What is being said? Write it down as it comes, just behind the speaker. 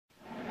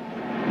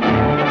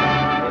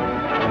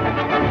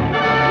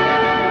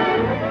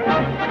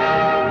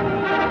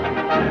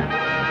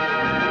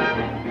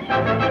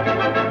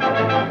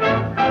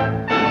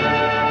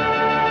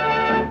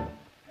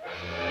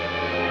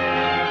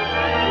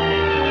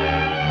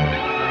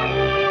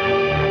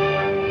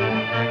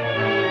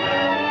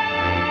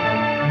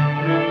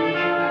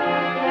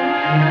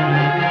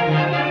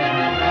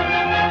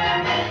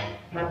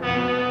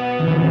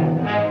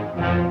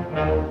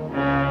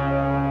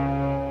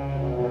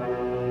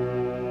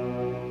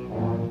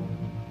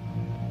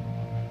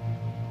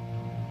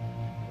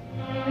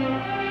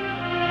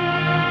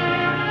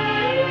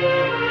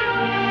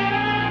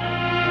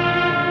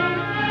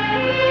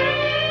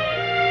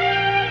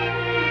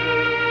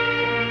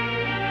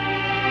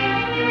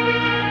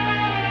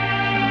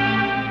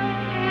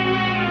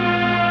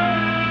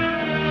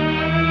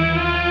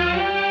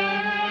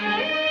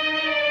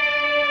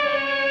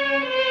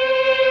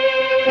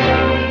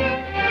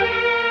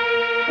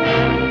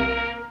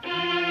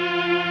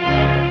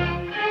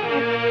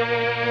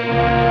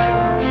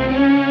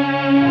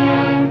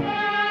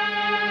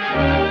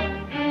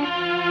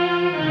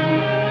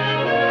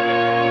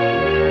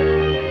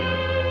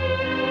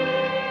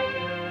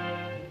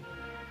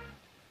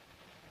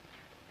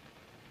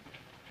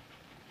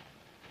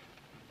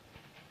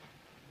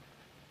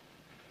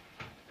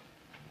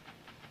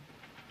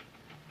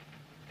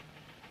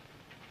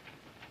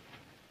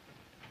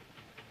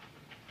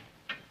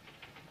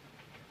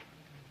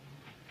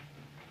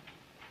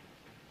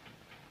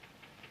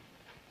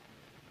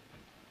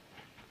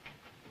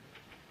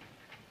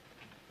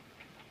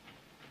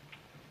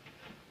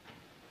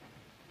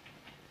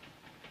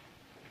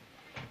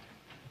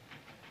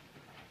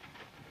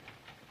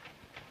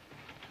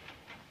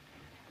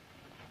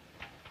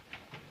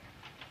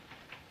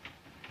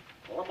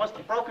Must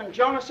have broken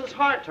Jonas's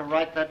heart to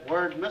write that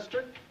word,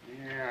 mister.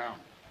 Yeah.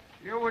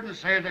 You wouldn't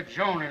say that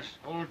Jonas,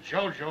 old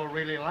Jojo,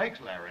 really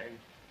likes Larry.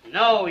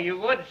 No, you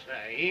would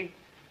say.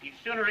 He'd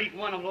sooner eat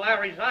one of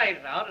Larry's eyes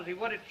out as he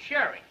would a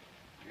cherry.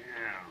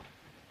 Yeah.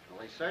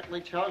 Well, he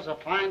certainly chose a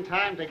fine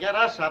time to get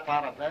us up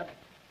out of bed.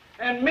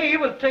 And me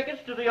with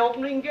tickets to the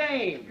opening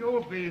game.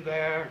 You'll be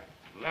there.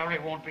 Larry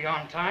won't be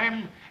on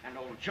time, and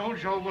old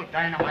Jojo will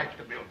dynamite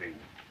the building.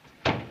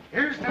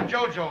 Here's to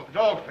Jojo, the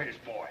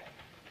dog-faced boy.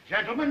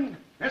 Gentlemen,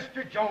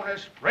 Mr.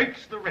 Jonas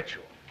breaks the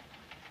ritual.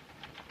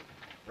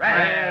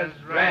 Raz,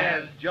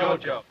 Raz,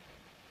 Jojo.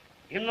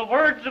 In the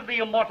words of the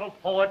immortal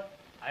poet,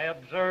 I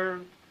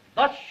observe,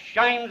 thus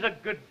shines a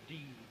good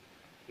deed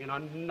in a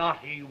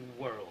naughty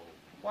world.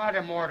 What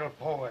immortal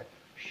poet?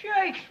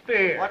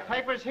 Shakespeare. What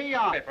paper's he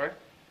on? Paper.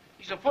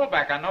 He's a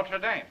fullback on Notre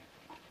Dame.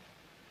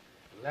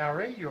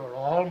 Larry, you're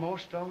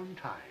almost on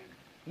time.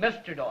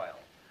 Mr. Doyle,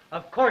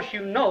 of course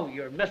you know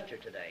you're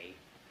Mr. today.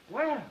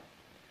 Well,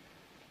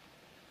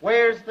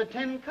 where's the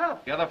tin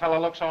cup? The other fellow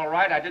looks all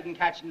right. I didn't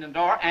catch him in the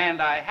door,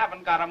 and I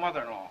haven't got a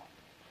mother-in-law.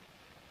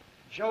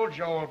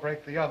 Jojo will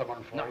break the other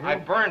one for No, you. I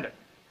burned it.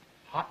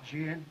 Hot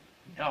gin?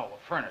 No,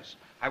 a furnace.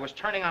 I was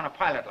turning on a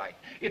pilot light.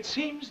 It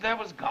seems there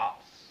was gas.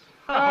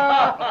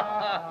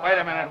 Wait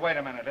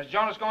a minute. Is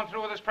Jonas going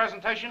through with his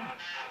presentation?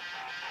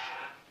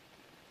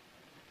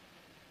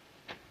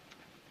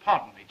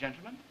 Pardon me,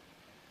 gentlemen.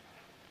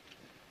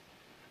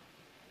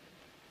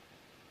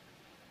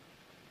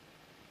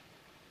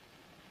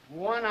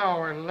 One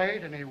hour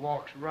late, and he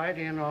walks right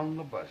in on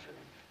the buzzer.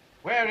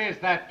 Where is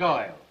that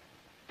Doyle?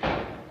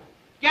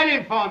 Get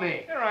him for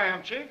me. Here I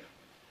am, Chief.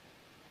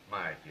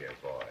 My dear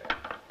boy,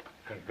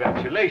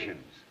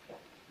 congratulations.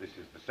 This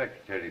is the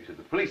secretary to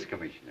the police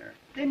commissioner.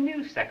 The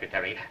new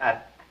secretary.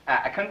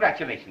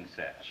 Congratulations,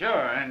 sir.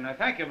 Sure, and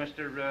thank you,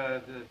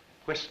 Mr.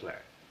 Whistler.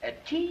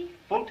 T.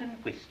 Fulton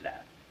Whistler.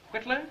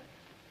 Whitler.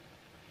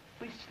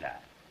 Whistler.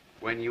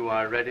 When you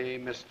are ready,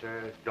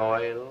 Mr.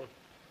 Doyle.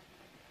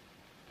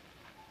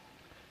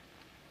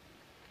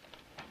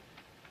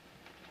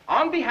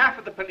 On behalf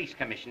of the police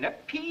commissioner,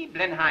 P.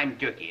 Blenheim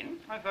Durkin.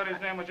 I thought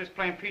his name was just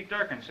plain Pete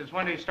Durkin. Since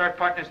when did he start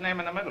parting his name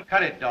in the middle?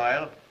 Cut it,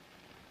 Doyle.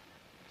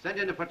 Send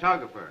in a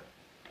photographer.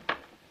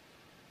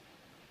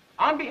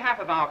 On behalf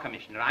of our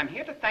commissioner, I'm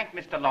here to thank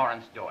Mr.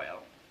 Lawrence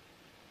Doyle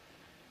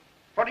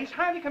for his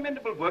highly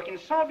commendable work in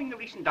solving the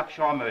recent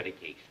Duckshaw murder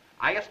case.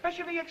 I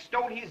especially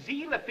extol his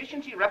zeal,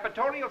 efficiency,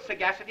 repertorial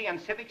sagacity,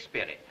 and civic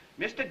spirit.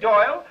 Mr.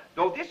 Doyle,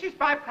 though this is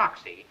by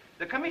proxy,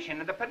 the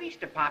commission and the police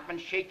department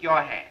shake your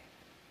hand.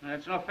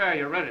 It's no fair.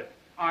 You read it.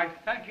 I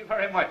thank you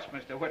very much,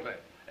 Mr. Whitler.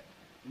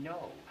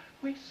 No,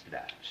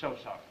 Whistler. So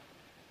sorry.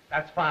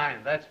 That's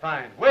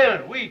fine.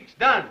 Will, Weeks,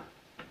 done.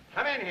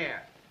 Come in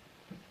here.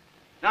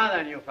 Now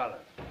then, you fellas.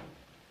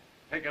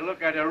 Take a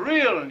look at a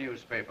real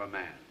newspaper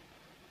man.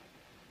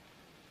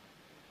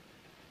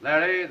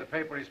 Larry, the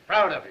paper is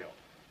proud of you.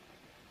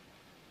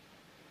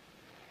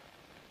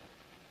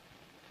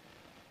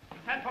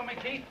 Hand for me,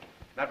 Chief.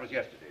 That was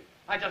yesterday.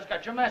 I just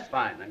got your message.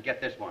 Fine, then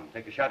get this one.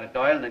 Take a shot at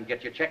Doyle and then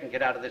get your check and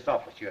get out of this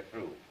office. You're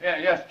through. Yeah,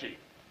 yes, Chief.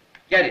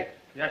 Get it.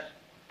 Yes.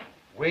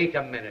 Wait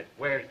a minute.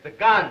 Where's the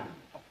gun?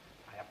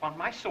 I upon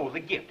my soul, the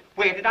gift.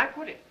 Where did I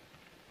put it?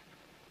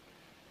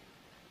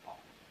 Oh,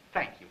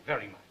 thank you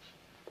very much.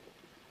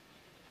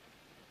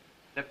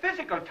 The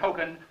physical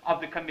token of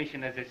the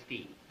commissioner's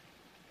esteem.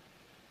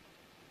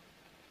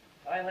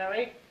 All right,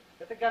 Larry.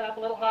 Get the gun up a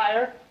little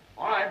higher.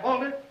 All right,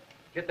 hold it.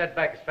 Get that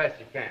back as fast as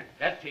you can.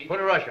 Yes, Chief. Put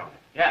a rush on it.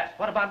 Yes.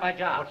 What about my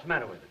job? What's the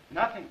matter with it?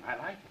 Nothing. I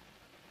like it.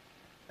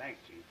 Thanks,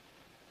 Chief.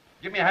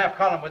 Give me a half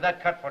column with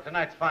that cut for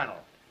tonight's final.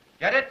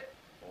 Get it?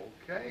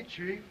 Okay,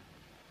 Chief.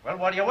 Well,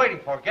 what are you waiting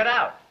for? Get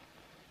out.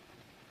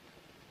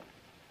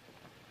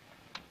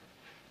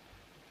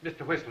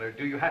 Mr. Whistler,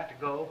 do you have to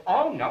go?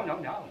 Oh, no.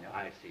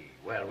 I see.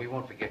 Well, we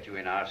won't forget you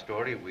in our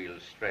story. We'll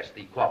stress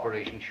the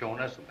cooperation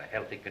shown us and the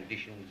healthy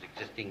conditions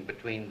existing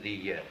between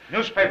the...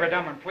 Newspaper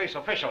dumb and police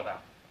official dumb.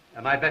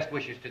 my best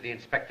wishes to the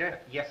inspector.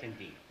 Yes,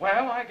 indeed.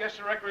 Well, I guess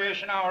the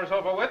recreation hour's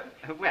over with.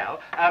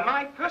 Well,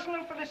 my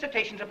personal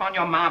felicitations upon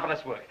your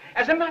marvelous work.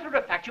 As a matter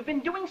of fact, you've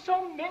been doing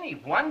so many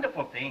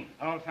wonderful things.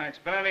 Oh, thanks.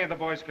 But any of the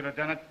boys could have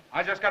done it.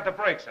 I just got the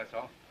breaks, that's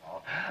all.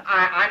 Oh,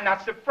 I'm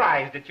not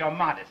surprised at your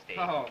modesty.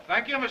 Oh,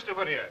 thank you, Mr.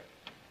 Whittier.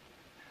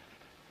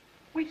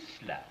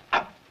 Whistler.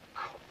 Of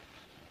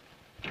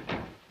course.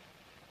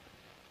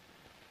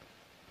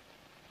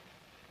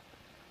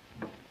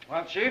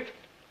 Well, Chief,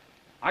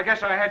 I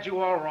guess I had you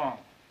all wrong.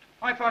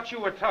 I thought you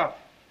were tough.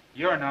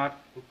 You're not.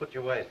 Who put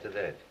your wise to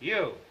that?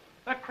 You.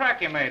 That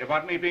crack you made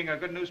about me being a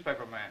good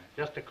newspaper man.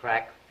 Just a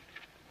crack.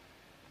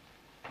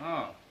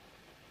 Oh.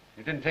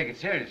 You didn't take it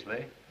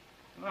seriously.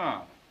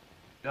 No,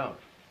 Don't.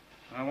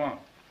 I won't.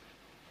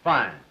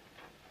 Fine.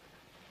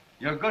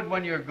 You're good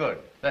when you're good.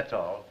 That's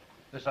all.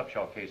 This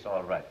Upshaw case,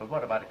 all right. But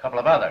what about a couple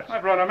of others? I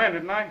brought him in,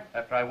 didn't I?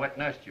 After I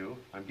wet-nursed you,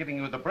 I'm giving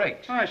you the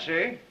breaks. I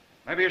see.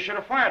 Maybe you should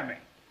have fired me.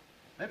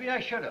 Maybe I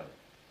should have.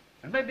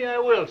 And maybe I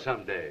will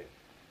someday.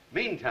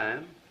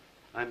 Meantime,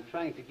 I'm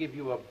trying to give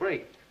you a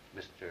break,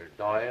 Mr.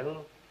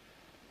 Doyle.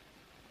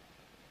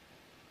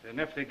 It's a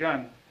nifty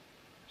gun.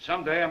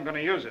 Someday I'm going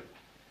to use it.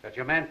 Got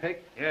your man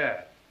picked?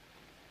 Yeah.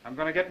 I'm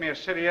going to get me a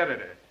city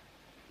editor.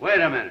 Wait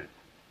a minute.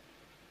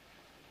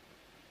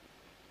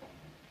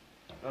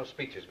 No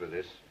speeches with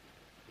this.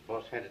 The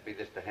boss handed me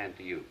this to hand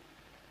to you.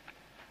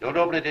 Don't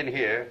open it in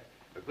here.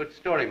 A good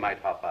story might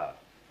hop out.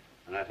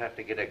 And I'd have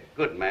to get a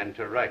good man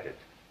to write it.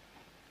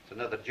 It's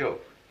another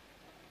joke.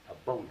 A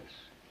bonus.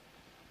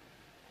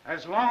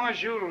 As long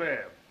as you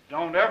live,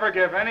 don't ever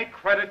give any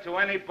credit to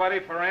anybody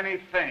for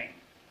anything.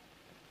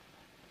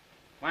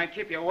 Might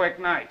keep you awake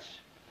nights.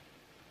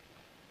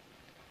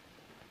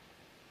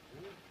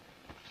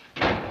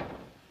 And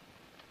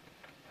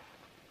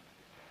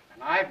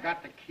I've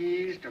got the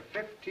keys to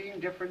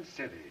 15 different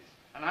cities.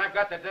 And I've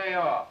got the day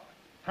off.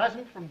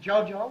 Present from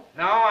JoJo?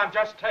 No, I'm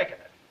just taking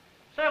it.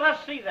 Say,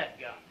 let's see that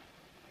gun.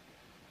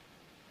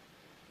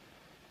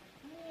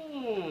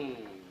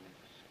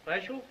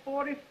 Special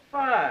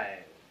 45.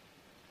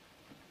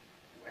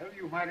 Well,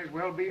 you might as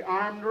well be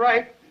armed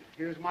right.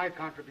 Here's my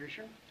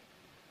contribution.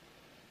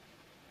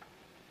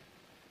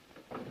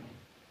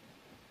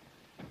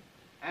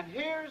 And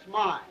here's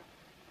mine.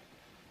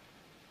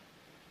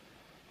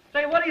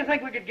 Say, what do you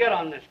think we could get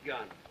on this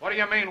gun? What do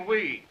you mean,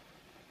 we?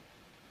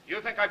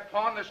 You think I'd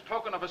pawn this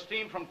token of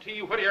esteem from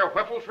T. Whittier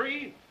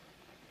Whiffletree?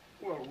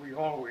 Well, we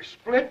always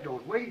split,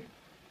 don't we?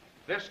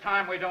 This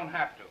time we don't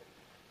have to.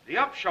 The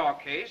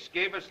Upshaw case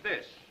gave us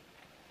this.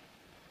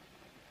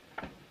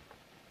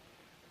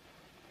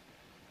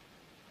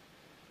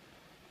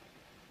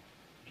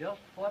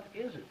 Just what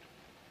is it?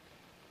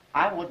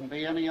 I wouldn't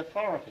be any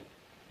authority.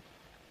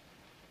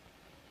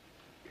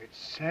 It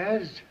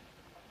says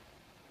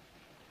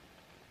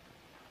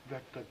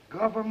that the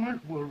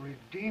government will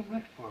redeem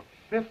it for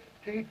 $50.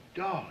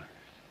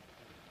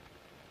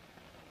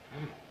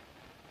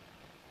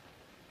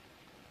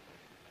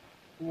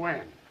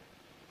 When?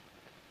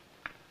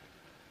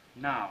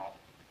 Now.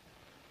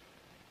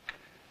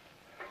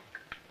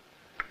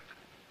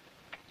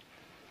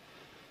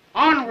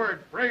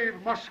 Onward, brave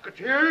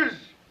musketeers!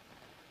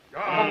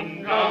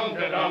 Dum dum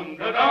da dum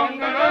da dum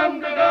da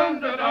dum da dum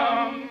da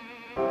dum.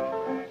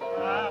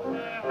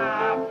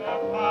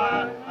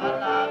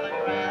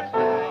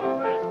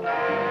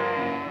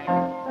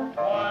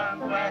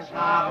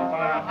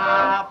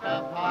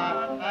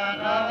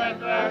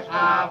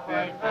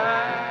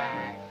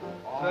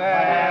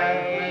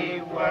 We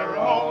were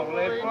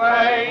only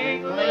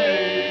playing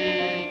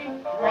league.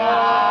 Wait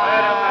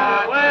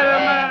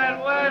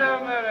a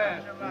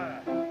minute.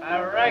 I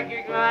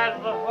recognize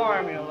the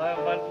formula,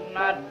 but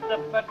not the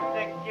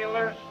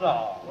particular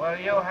song. Well,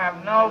 you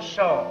have no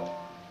soul.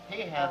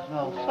 He has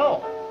no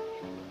soul.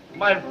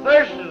 My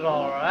thirst is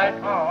all right.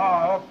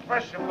 Oh,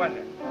 press the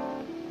button.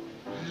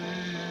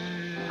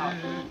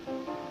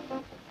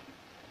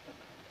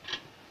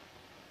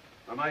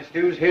 Are my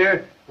stews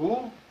here?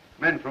 Who?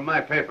 Men from my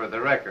paper, The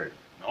Record.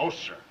 No,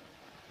 sir.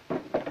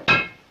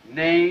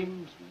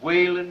 Names,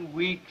 Whalen,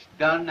 Weeks,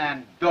 Dunn,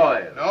 and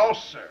Doyle. No,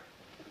 sir.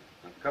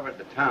 I've covered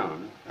the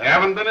town. They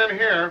haven't been in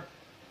here.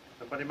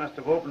 Somebody must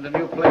have opened a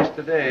new place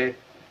today.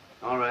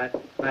 All right,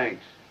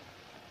 thanks.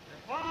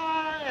 If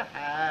I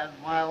had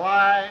my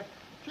life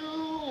to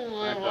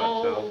I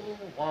thought so.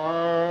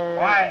 over.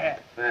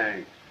 Quiet.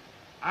 Thanks.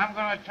 I'm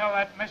going to tell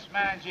that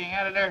mismanaging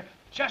editor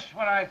just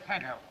what I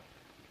think of him.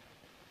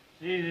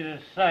 It's easy to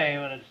say,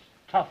 but it's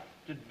tough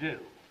to do.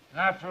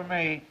 Not for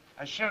me.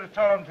 I should have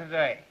told him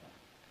today.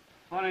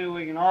 Funny,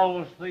 we can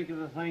always think of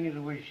the things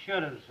we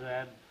should have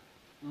said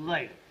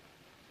later.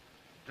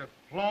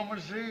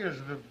 Diplomacy is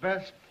the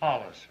best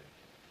policy.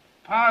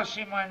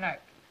 Policy my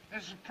neck.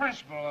 This is the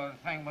principle of the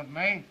thing with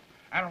me.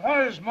 And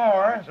what is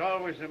more... It's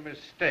always a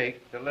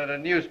mistake to let a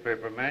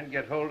newspaper man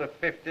get hold of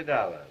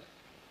 $50.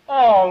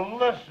 Oh,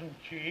 listen,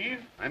 Chief.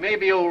 I may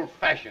be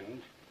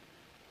old-fashioned,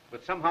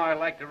 but somehow I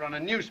like to run a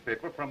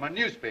newspaper from a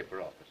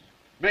newspaper office.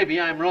 Maybe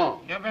I'm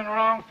wrong. You've been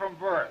wrong from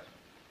birth.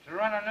 To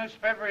run a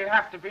newspaper, you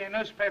have to be a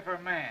newspaper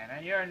man,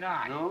 and you're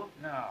not. No?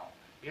 No.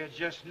 You're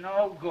just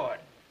no good.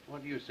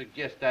 What do you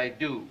suggest I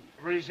do?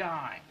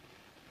 Resign.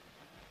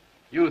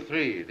 You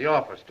three, the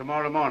office,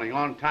 tomorrow morning,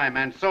 on time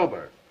and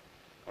sober.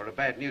 Or a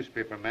bad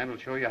newspaper man will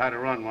show you how to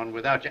run one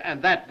without you,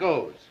 and that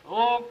goes.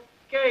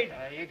 Okay.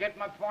 You get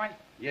my point?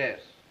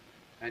 Yes,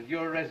 and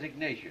your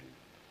resignation.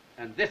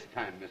 And this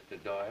time, Mr.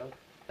 Doyle,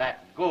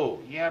 that goes.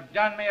 You've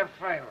done me a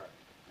favor.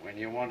 When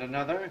you want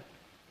another,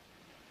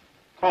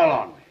 call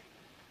on me.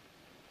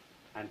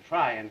 And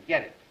try and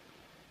get it.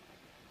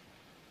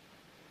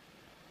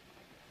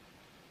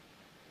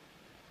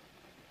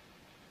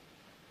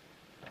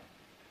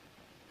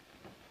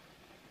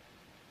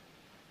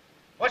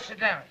 What's the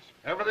damage?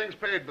 Everything's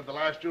paid but the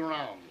last 2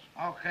 rounds.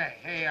 Okay,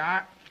 here you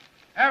are.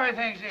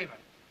 Everything's even.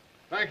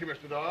 Thank you,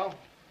 Mr. Doyle.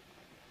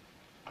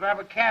 Grab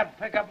a cab,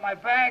 pick up my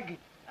bag,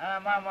 and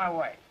I'm on my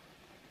way.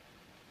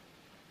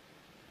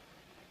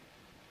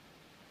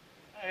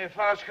 You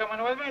fellas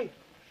coming with me?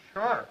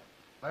 Sure.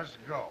 Let's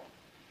go.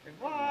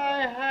 If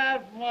I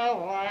had my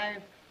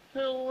life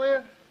to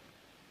live.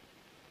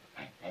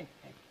 Hey,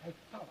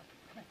 fella.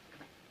 Come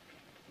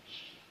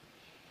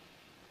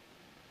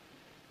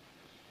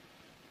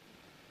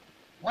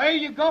Where are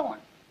you going?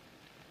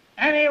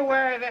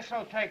 Anywhere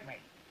this'll take me.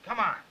 Come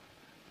on.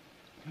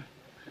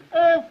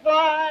 If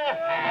I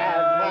had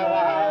the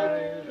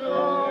right to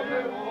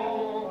live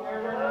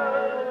over,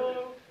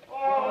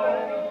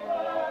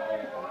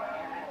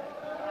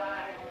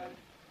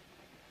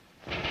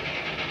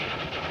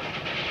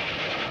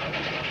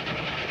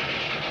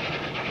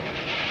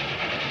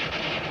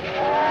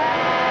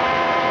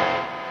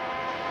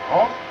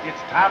 Boss,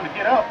 it's time to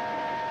get up.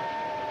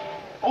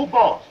 Oh,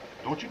 boss,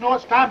 don't you know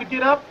it's time to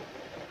get up?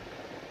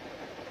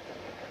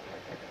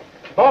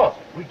 Boss,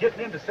 we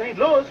getting into St.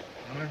 Louis.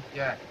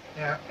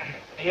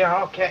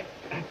 Yeah, okay.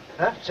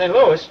 Huh? St.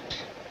 Louis?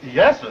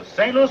 Yes, sir.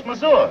 St. Louis,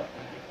 Missouri.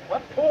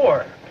 What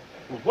for?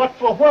 What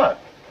for what?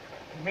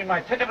 You mean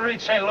my ticket to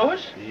reach St.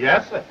 Louis?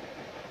 Yes, sir.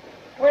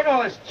 Where'd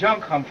all this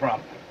junk come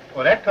from?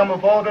 Well, that come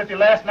aboard with you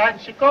last night in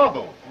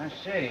Chicago. I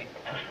see.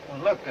 Well,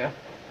 look,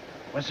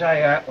 was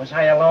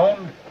I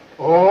alone?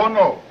 Oh,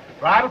 no. The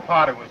bridal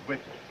party was with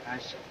you. I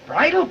said,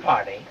 bridal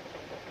party?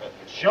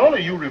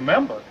 Surely you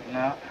remember.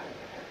 No.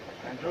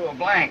 I drew a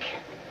blank.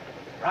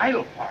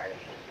 Bridal party?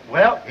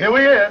 Well, here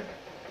we is.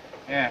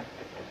 Yeah.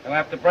 You'll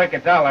have to break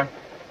 $1.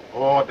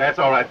 Oh, that's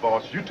all right,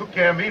 boss. You took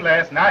care of me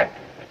last night.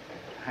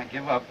 I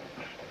give up.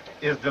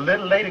 Is the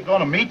little lady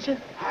gonna meet you?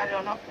 I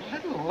don't know.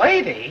 Little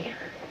lady?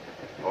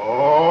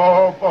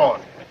 Oh,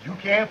 boss, you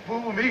can't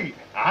fool me.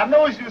 I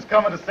know she was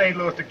coming to St.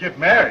 Louis to get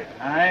married.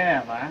 I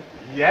am, huh?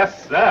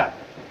 Yes, sir.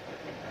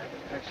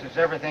 Fixes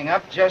everything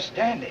up just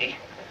dandy.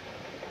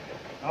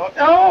 Oh,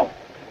 no!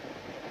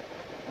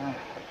 Oh,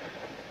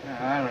 yeah,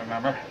 I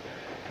remember.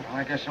 Well,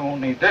 I guess I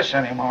won't need this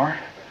anymore.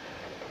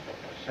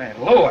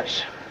 St.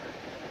 Louis.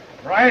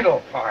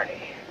 Bridal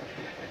party.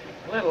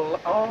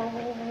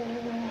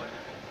 Oh.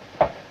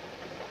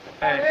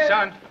 Hey,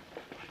 son.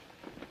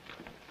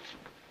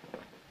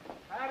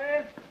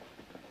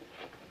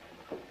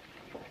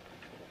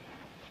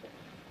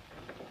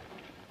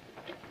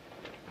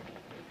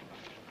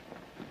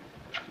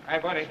 Hi,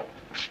 buddy.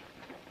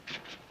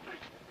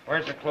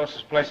 Where's the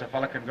closest place a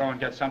fella can go and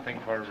get something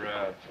for,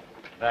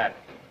 that?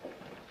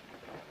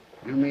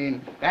 You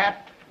mean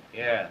that?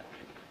 Yeah,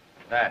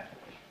 that.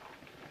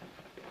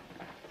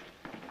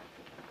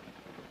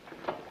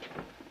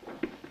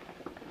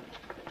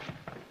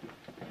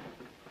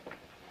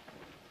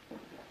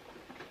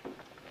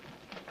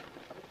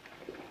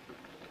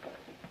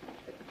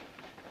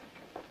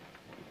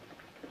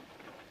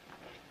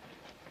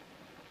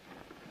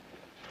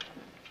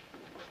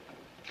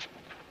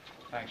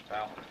 Thanks,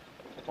 pal.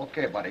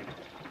 Okay, buddy.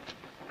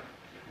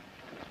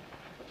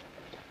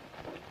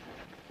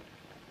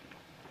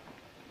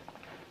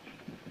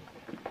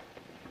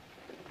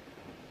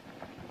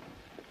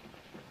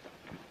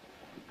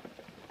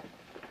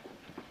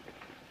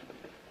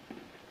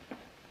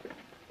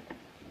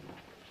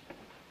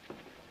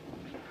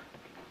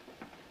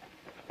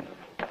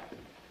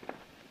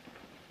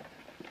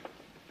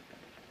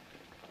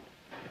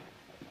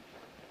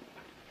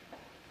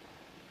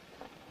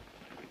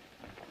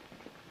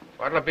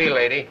 What'll it be,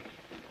 lady?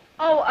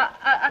 Oh,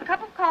 a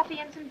cup of coffee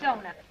and some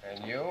donuts.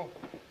 And you?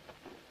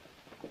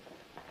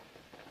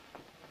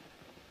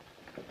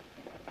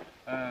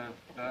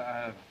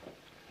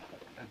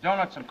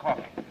 Donuts and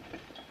coffee.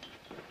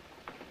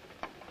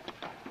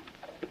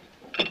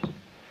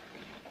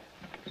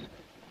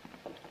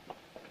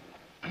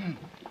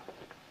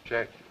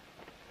 Check.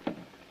 20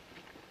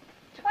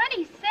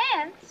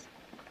 cents?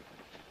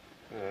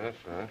 Yeah, that's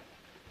right.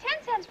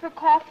 10 cents for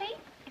coffee?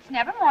 It's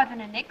never more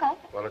than a nickel.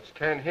 Well, it's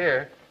 10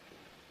 here.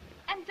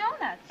 And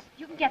donuts.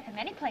 You can get them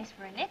any place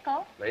for a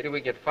nickel. Lady,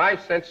 we get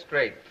 5 cents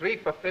straight, 3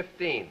 for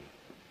 15.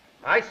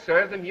 I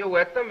serve them, you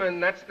eat them,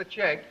 and that's the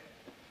check.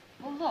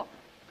 Well, look.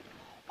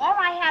 All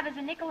I have is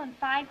a nickel and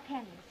 5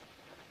 pennies.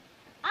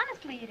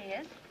 Honestly, it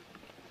is.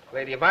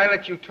 Lady, if I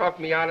let you talk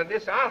me out of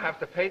this, I'll have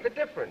to pay the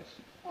difference.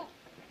 Well,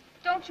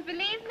 don't you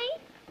believe me?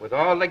 With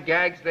all the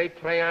gags they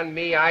play on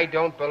me, I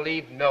don't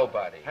believe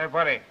nobody. Hey,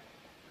 buddy.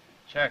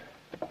 Check.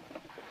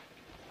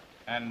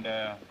 And,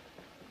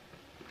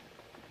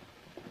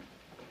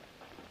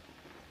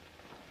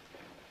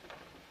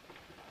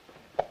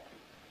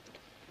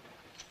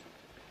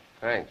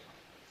 Thanks.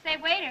 Say,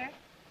 waiter,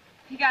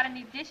 you got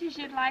any dishes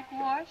you'd like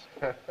washed?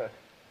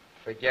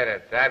 Forget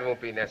it. That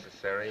won't be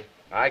necessary.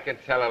 I can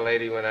tell a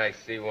lady when I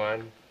see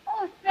one.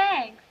 Oh,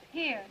 thanks.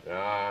 Here.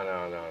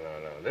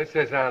 No. This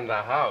is on the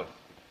house.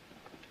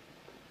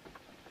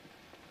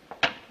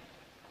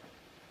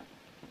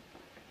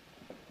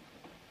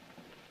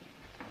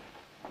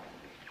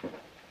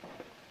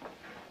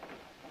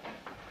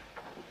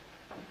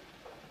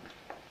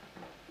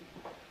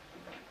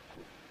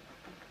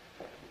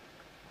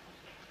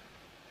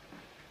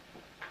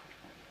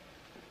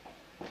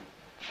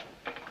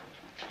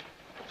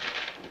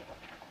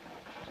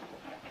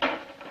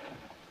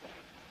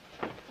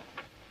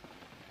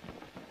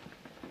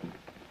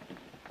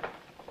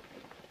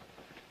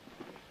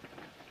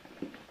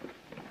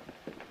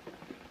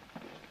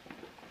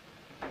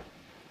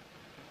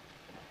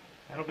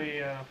 That'll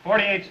be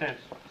 48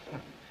 cents.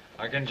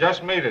 I can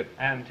just meet it.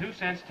 And 2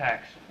 cents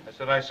tax. That's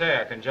what I say.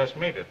 I can just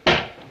meet it.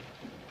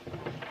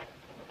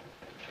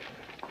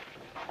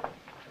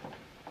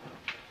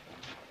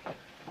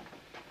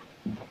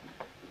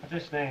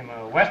 this name?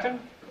 Weston?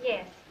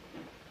 Yes.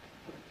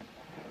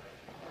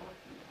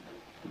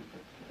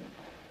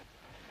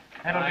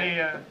 That'll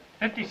be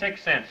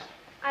 56 cents.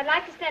 I'd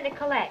like to send a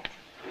collect.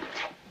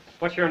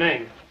 What's your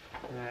name?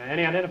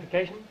 Any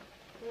identification?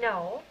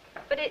 No,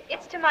 but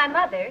it's to my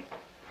mother.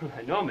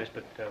 I know, miss,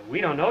 but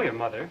we don't know your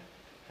mother,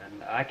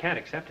 and I can't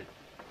accept it.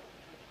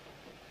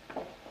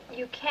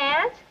 You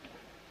can't?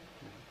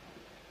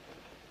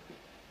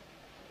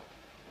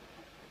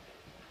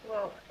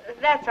 Well,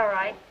 that's all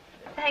right.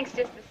 Thanks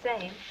just the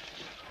same.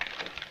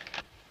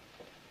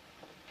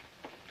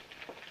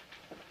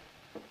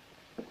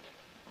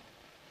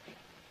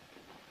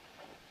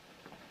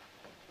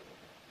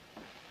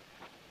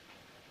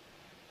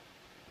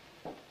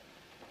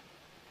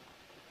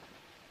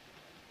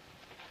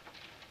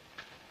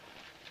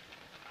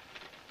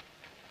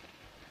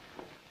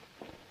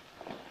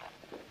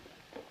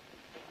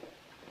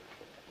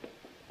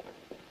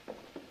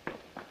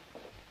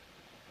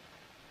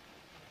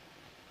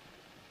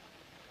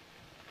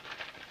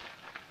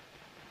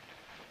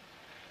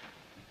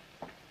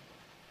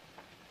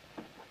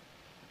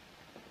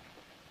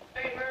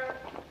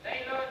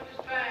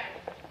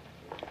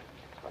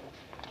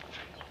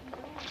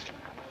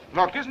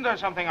 Look, isn't there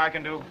something I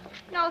can do?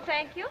 No,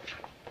 thank you.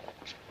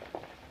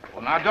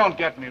 Well, now, don't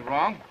get me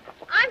wrong.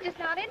 I'm just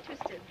not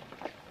interested.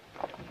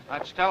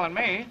 That's telling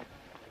me.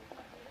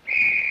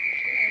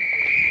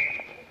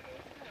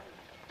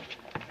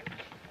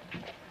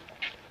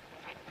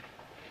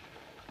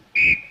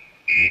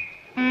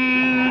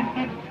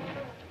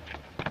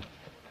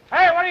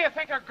 Hey, where do you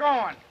think you're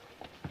going?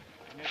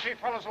 When you see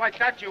fellas like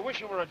that, you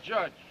wish you were a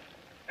judge.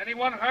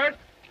 Anyone hurt?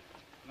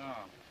 No.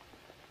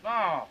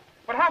 No.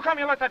 But how come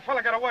you let that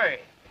fella get away?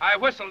 I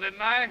whistled,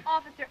 didn't I?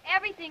 Officer,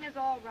 everything is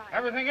all right.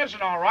 Everything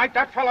isn't all right.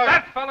 That fella...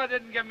 That fella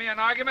didn't give me an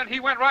argument. He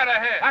went right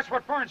ahead. That's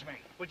what burns me.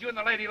 Would you and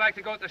the lady like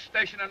to go to the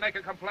station and make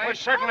a complaint? We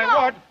certainly Oh,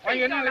 no. would. Well,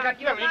 you Please nearly don't got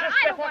argue killed. You about just it.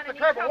 I step don't off the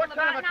want curb. any What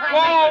kind of a trouble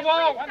car? about it.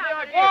 Whoa, whoa. Please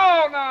stop it.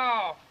 Whoa,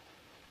 now.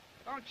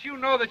 Don't you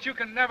know that you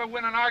can never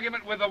win an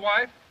argument with a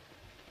wife?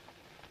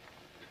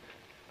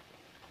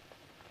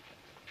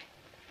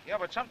 Yeah,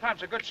 but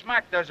sometimes a good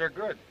smack does her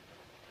good.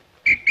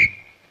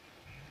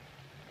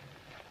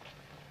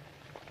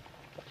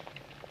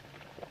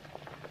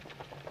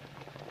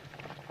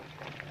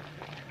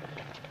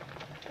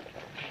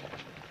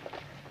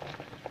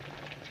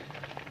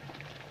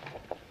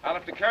 I'll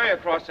have to carry you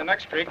across the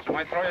next street. You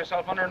might throw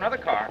yourself under another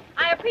car.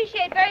 I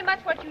appreciate very much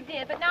what you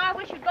did, but now I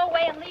wish you'd go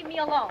away and leave me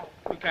alone.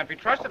 You can't be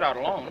trusted out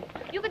alone.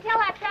 You can tell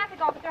that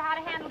traffic officer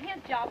how to handle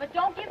his job, but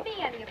don't give me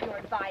any of your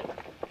advice.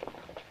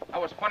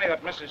 That was funny,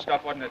 that Mrs.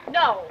 stuff, wasn't it?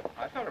 No.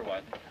 I thought it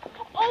was.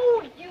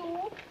 Oh,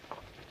 you.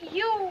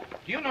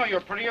 Do you know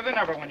you're prettier than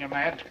ever when you're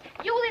mad?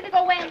 You'll either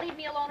go away and leave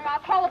me alone, or I'll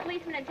call a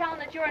policeman and tell him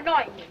that you're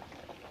annoying me.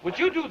 Would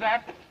you do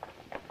that?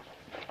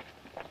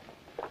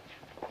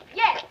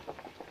 Yes.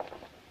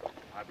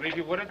 I believe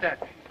you would at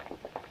that.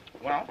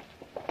 Well,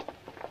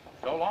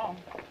 so long.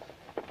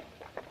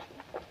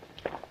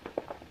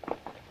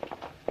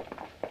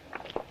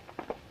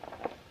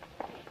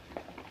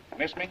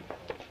 Miss me?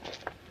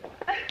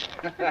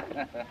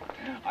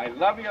 I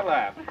love your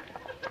laugh.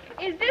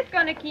 Is this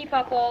going to keep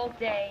up all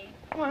day?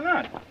 Why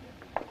not?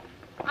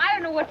 I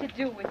don't know what to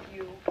do with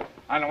you.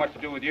 I know what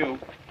to do with you.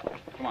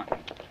 Come on.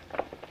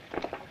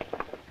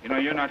 You know,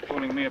 you're not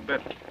fooling me a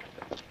bit.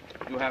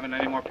 You haven't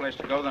any more place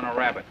to go than a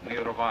rabbit.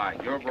 Neither have I.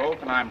 You're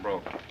broke and I'm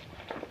broke.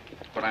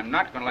 But I'm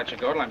not going to let you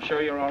go till I'm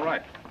sure you're all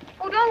right.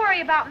 Oh, don't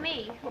worry about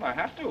me. Well, I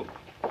have to.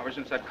 Ever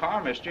since that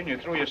car missed you and you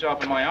threw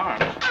yourself in my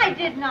arms. I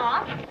did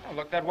not. Well,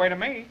 look that way to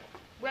me.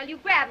 Well, you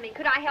grabbed me.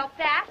 Could I help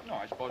that? No,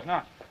 I suppose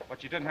not.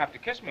 But you didn't have to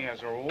kiss me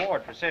as a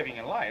reward for saving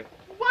your life.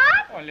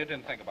 What? Well, you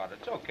didn't think about it.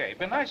 It's okay. It'd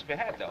be nice if you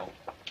had, though.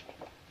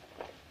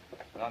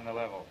 But on the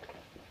level,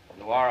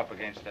 you are up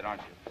against it,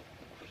 aren't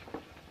you?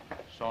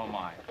 So am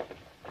I.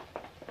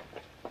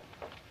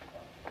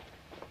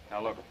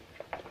 Now, look.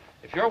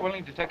 If you're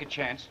willing to take a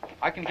chance,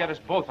 I can get us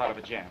both out of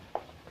a jam.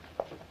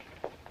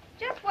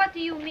 Just what do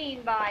you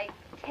mean by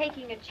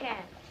taking a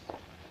chance?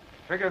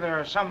 Figure there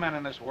are some men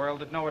in this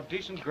world that know a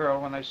decent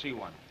girl when they see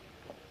one.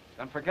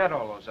 Then forget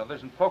all those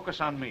others and focus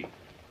on me.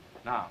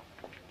 Now,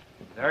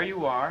 there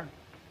you are,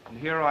 and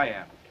here I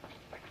am.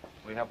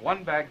 We have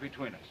one bag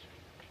between us.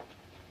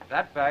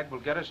 That bag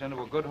will get us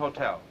into a good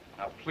hotel.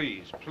 Now,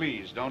 please,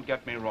 please, don't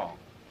get me wrong.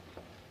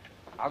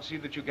 I'll see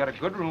that you get a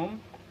good room,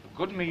 a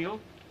good meal,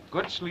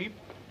 good sleep,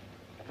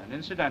 and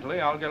incidentally,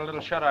 I'll get a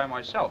little shut-eye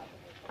myself,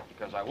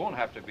 because I won't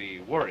have to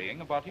be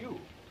worrying about you.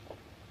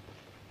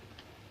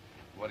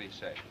 What do you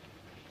say?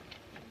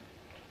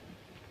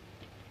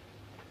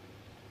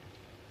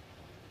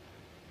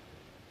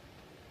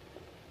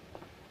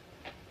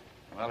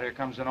 Well, here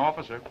comes an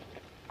officer.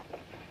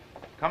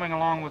 Coming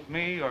along with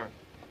me, or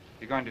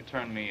you're going to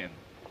turn me in?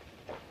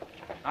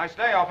 Nice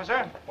day,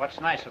 officer. What's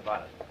nice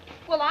about it?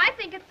 Well, I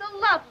think it's a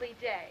lovely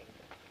day.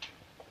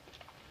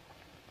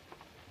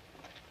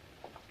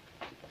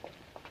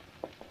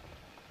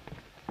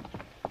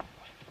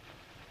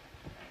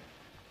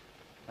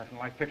 Nothing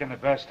like picking the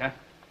best, huh?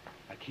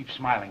 Now keep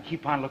smiling.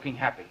 Keep on looking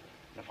happy.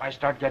 And if If I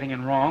start getting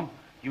in wrong,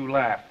 you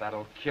laugh.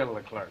 That'll kill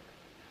the clerk.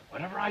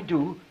 Whatever I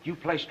do, you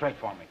play straight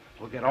for me.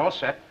 We'll get all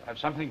set, have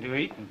something to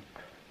eat, and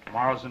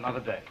tomorrow's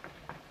another day.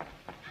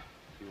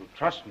 You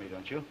trust me,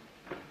 don't you?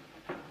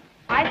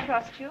 I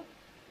trust you.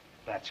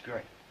 That's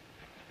great.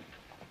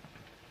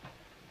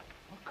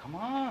 Well, come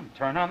on.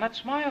 Turn on that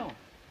smile.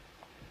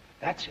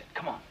 That's it.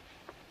 Come on.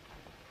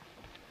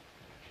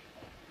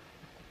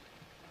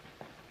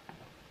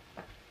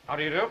 How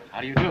do you do?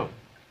 How do you do?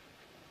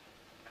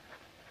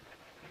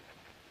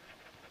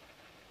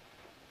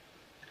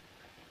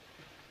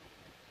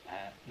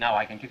 Now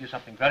I can give you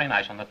something very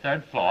nice on the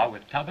 3rd floor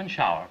with tub and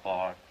shower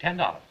for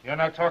 $10. You're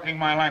not talking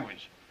my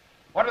language.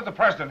 What did the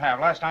president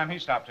have last time he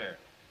stopped here?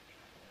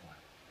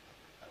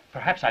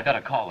 Perhaps I'd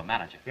better call the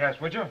manager.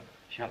 Yes, would you?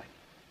 Surely.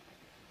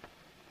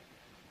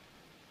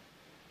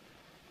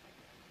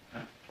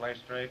 Play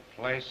straight,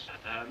 place.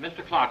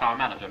 Mr. Clark, our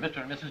manager,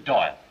 Mr. and Mrs.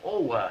 Doyle.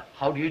 Oh,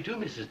 how do you do,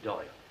 Mrs.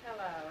 Doyle?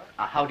 Hello.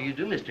 How do you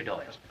do, Mr.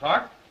 Doyle? Mr.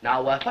 Clark?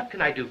 Now, what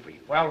can I do for you?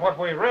 Well, what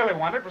we really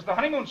wanted was the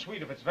honeymoon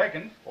suite if it's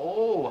vacant.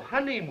 Oh,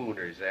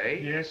 honeymooners, eh?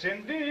 Yes,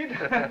 indeed.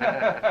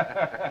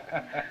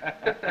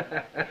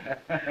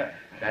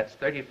 That's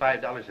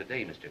 $35 a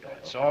day, Mr. Doyle.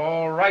 It's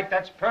all right.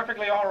 That's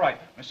perfectly all right.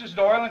 Mrs.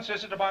 Doyle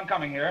insisted upon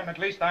coming here, and at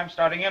least I'm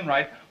starting in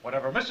right.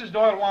 Whatever Mrs.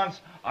 Doyle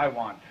wants, I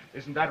want.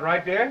 Isn't that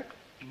right, dear?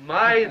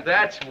 My,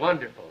 that's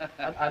wonderful.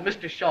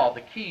 Mr. Shaw, the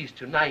keys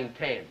to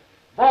 910.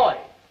 Boy,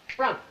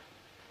 front.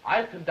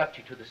 I'll conduct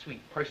you to the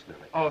suite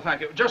personally. Oh,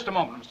 thank you. Just a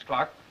moment, Mr.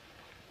 Clark.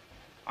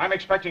 I'm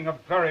expecting a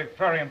very,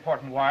 very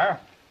important wire.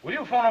 Will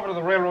you phone over to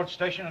the railroad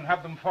station and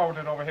have them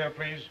forwarded over here,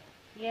 please?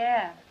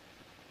 Yeah,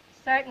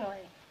 certainly.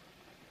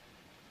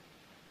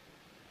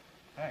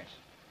 Thanks.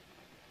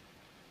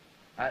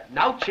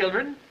 Now,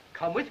 children,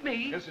 come with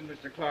me. Listen,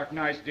 Mr. Clark,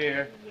 nice,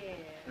 dear. Yeah.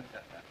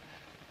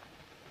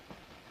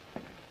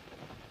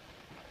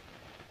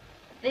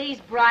 These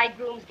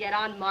bridegrooms get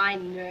on my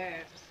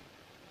nerves.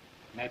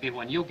 Maybe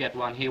when you get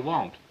one, he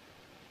won't.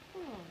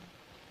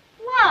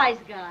 Wise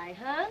guy,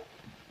 huh?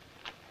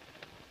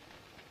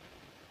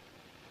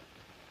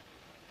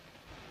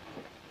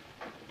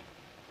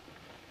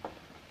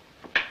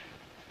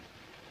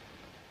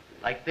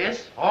 Like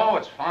this? Oh,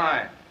 it's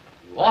fine.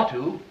 You ought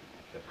to.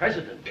 The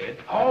president did.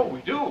 Oh,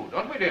 we do,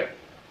 don't we, dear?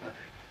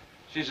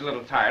 She's a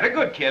little tired. A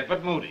good kid,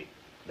 but moody.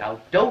 Now,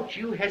 don't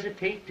you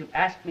hesitate to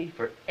ask me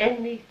for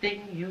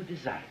anything you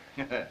desire.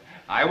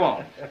 I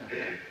won't.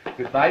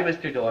 Goodbye,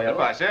 Mr. Doyle.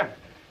 Goodbye, sir.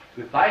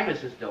 Goodbye,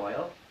 Mrs.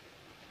 Doyle.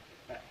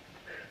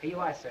 Here you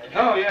are, sir.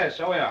 Oh, yes,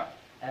 so we are.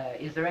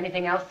 Is there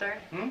anything else, sir?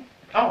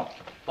 Oh.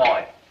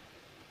 Boy,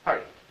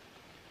 hurry.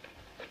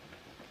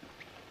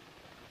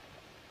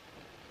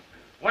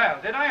 Well,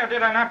 did I or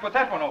did I not put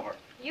that one over?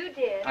 You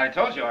did. I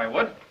told you I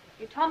would.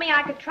 You told me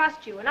I could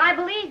trust you, and I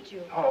believed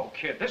you. Oh,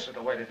 kid, this is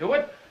the way to do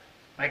it.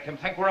 Make them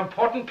think we're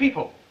important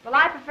people. Well,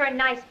 I prefer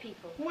nice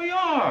people. We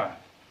are.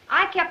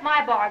 I kept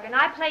my bargain.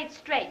 I played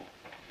straight.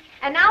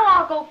 And now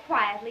I'll go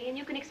quietly, and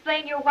you can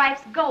explain your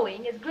wife's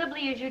going as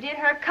glibly as you did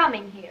her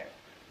coming here.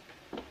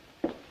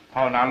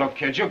 Oh, now, look,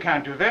 kid, you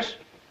can't do this.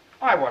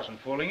 I wasn't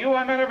fooling you.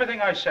 I meant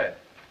everything I said.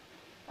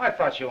 I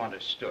thought you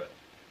understood.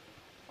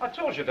 I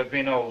told you there'd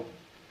be no...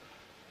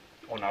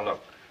 Oh, now,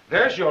 look.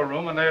 There's your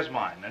room and there's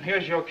mine, and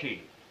here's your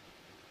key.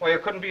 Well, you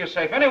couldn't be as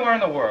safe anywhere in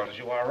the world as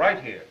you are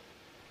right here.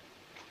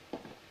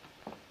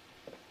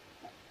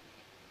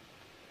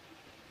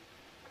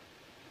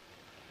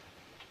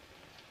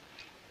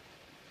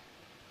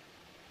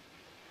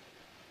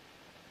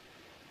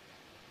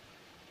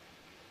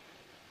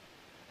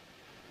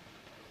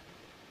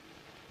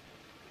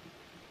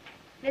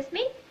 Miss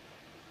me?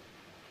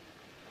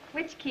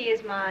 Which key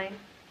is mine?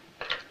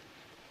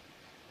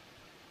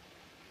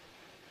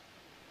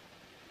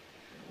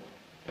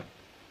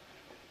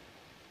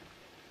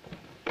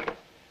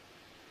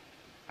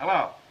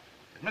 Hello.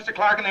 Is Mr.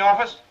 Clark in the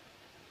office?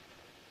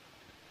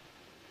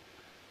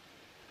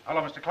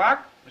 Hello, Mr. Clark?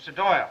 Mr.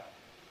 Doyle.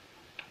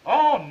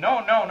 Oh,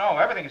 no.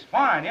 Everything is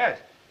fine, yes.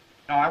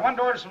 No, I wanted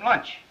to order some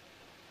lunch.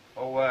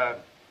 Oh,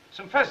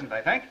 some pheasant,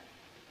 I think.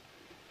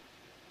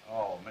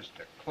 Oh,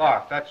 Mr.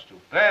 Clark, that's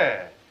too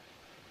bad.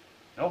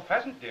 No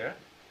pheasant, dear.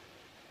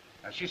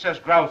 She says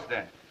grouse,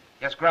 then.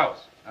 Yes,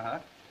 grouse. Uh-huh.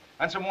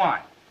 And some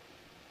wine.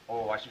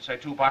 Oh, I should say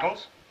 2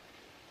 bottles.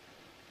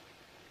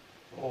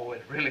 Oh,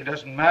 it really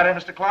doesn't matter,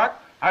 Mr. Clark.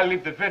 I'll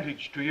leave the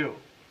vintage to you.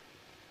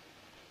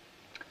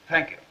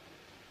 Thank you.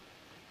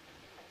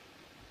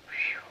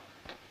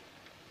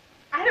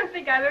 I don't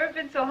think I've ever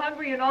been so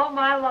hungry in all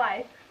my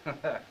life.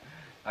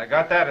 I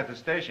got that at the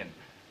station.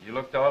 You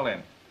looked all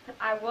in.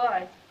 I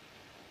was.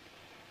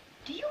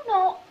 Do you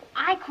know,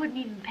 I couldn't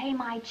even pay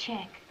my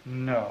check.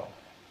 No.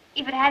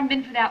 If it hadn't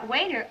been for that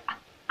waiter,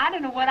 I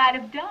don't know what I'd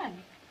have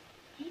done.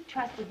 He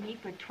trusted me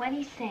for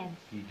 20 cents.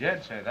 He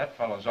did say that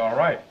fellow's all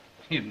right.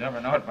 You'd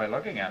never know it by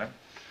looking at him.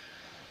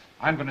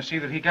 I'm going to see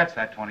that he gets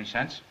that 20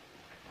 cents.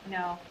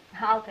 No,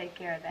 I'll take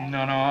care of that. No,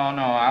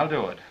 I'll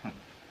do it.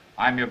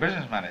 I'm your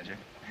business manager.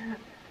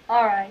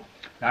 All right.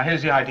 Now,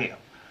 here's the idea.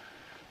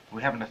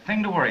 We haven't a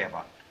thing to worry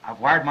about. I've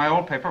wired my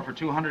old paper for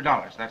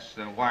 $200. That's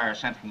the wire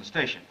sent from the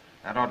station.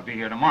 That ought to be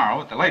here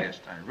tomorrow at the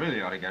latest. I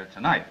really ought to get it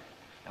tonight.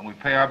 And we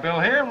pay our bill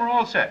here and we're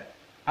all set.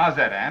 How's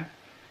that, Ann?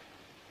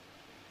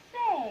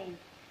 Say,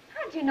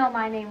 how'd you know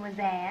my name was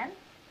Ann?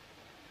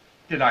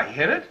 Did I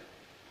hit it?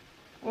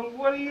 Well,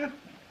 what do you...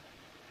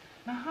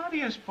 Now, how do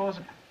you suppose...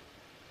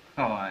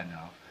 Oh, I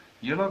know.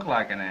 You look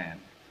like an Ann.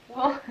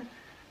 Well,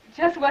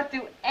 just what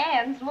do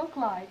Anns look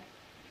like?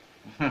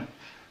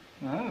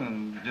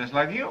 Well, just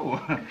like you.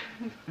 Oh,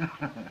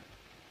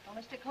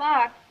 Mr.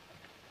 Clark.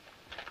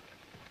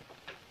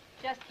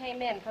 Just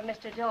came in from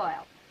Mr.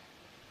 Doyle.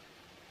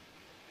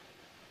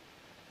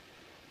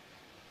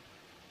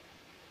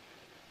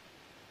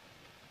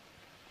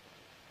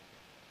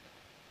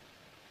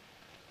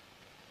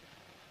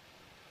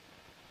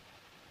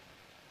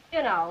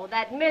 You know,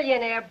 that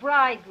millionaire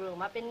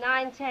bridegroom up in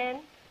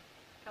 910.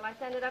 Shall I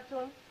send it up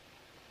to him?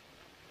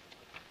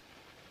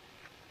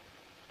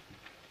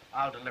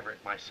 I'll deliver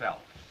it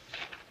myself.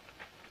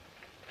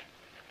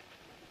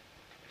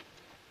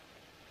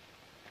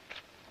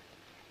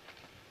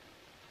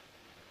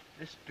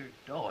 Mr.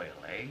 Doyle,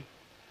 eh?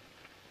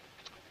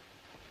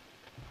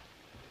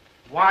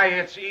 Why,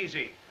 it's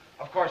easy.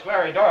 Of course,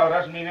 Larry Doyle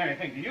doesn't mean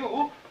anything to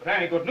you, but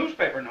any good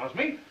newspaper knows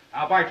me.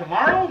 I'll buy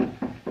tomorrow.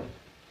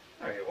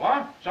 There you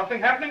are. Something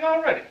happening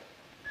already.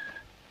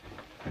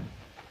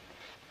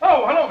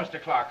 Oh, hello, Mr.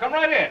 Clark. Come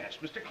right in. It's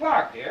Mr.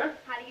 Clark here.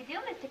 How do you do,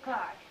 Mr.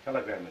 Clark?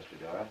 Telegram, Mr.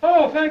 Doyle.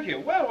 Oh, thank you.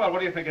 Well, what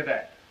do you think of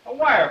that? A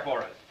wire for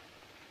us.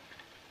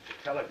 The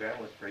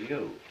telegram was for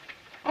you.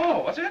 Oh,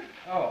 was it?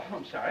 Oh,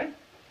 I'm sorry.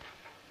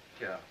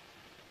 Yeah.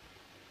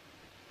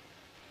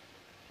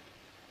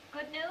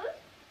 Good news?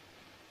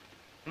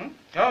 Hmm?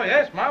 Oh,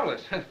 yes,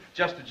 marvelous.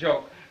 Just a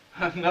joke.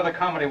 Another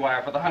comedy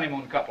wire for the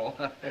honeymoon couple.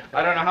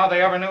 I don't know how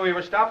they ever knew we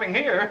were stopping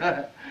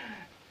here.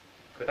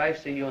 Could I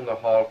see you in the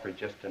hall for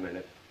just a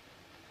minute?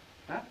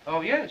 Huh?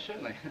 Oh, yes,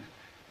 certainly.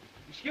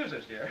 Excuse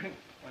us, dear. I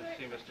want to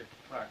see Mr.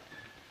 Clark.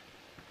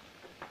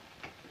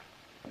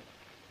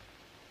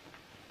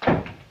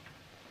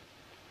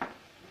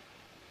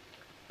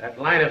 That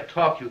line of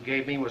talk you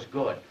gave me was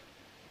good.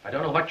 I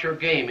don't know what your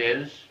game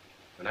is,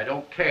 and I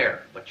don't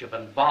care, but you've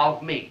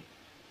involved me.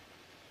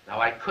 Now,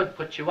 I could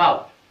put you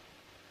out,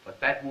 but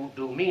that won't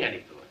do me any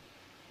good.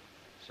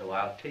 So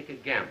I'll take a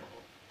gamble.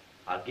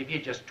 I'll give you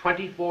just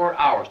 24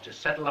 hours to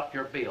settle up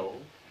your bill,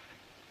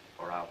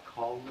 or I'll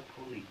call the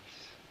police.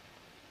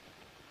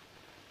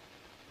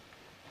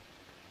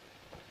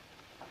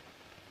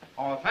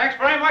 Oh, thanks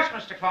very much,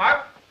 Mr.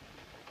 Clark.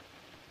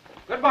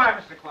 Goodbye,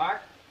 Mr.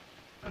 Clark.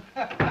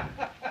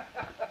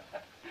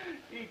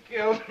 He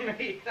killed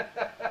me.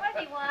 What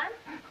do you want?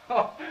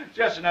 Oh,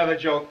 just another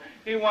joke.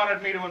 He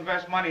wanted me to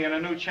invest money in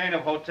a new chain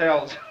of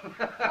hotels.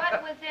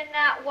 What was in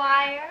that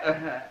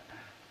wire?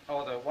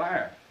 Oh, the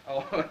wire.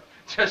 Oh,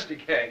 just a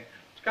gag.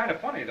 It's kind of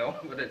funny, though,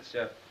 but it's,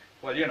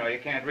 well, you know, you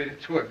can't read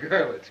it to a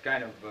girl. It's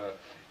kind of,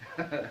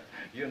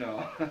 you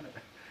know.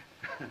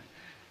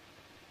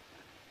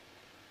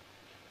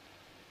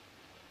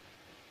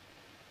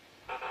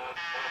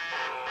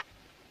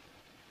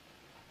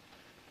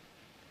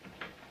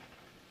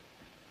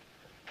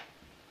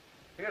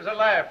 Here's a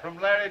laugh from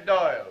Larry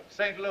Doyle,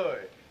 St.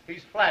 Louis.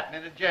 He's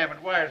flattening a jam and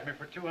wires me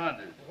for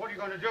 200. What are you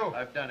going to do?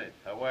 I've done it.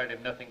 I wired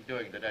him nothing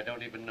doing that I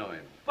don't even know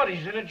him. But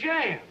he's in a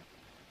jam.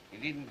 He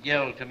needn't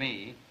yell to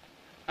me.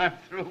 I'm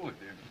through with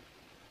him.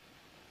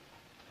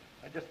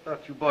 I just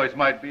thought you boys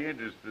might be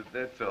interested,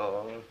 that's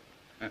all.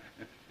 The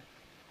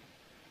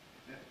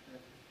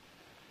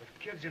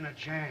kid's in a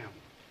jam.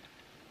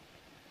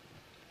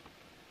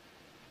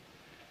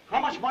 How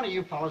much money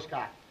you fellows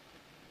got?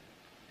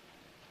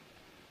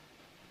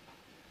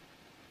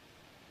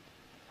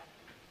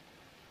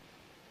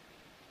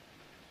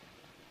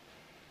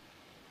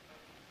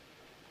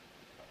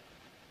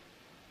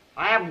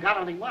 I haven't got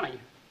any money,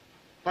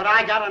 but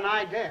I got an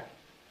idea.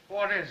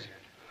 What is it?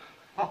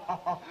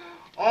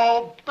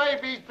 Oh,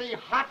 babies be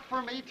hot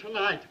for me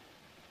tonight.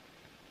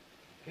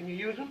 Can you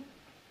use him?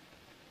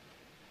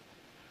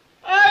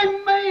 I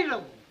made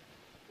them.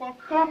 Well,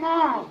 come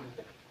on.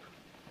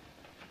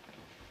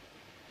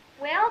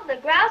 Well, the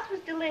grouse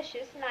was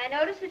delicious, and I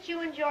noticed that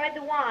you enjoyed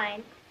the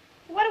wine.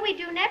 What do we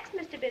do next,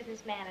 Mr.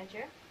 Business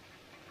Manager?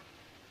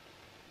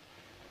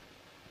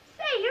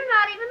 Say, you're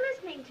not even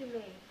listening to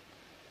me.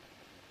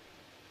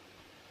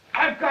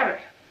 I've got it.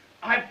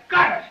 I've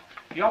got it.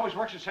 He always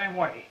works the same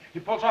way. He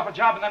pulls off a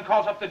job and then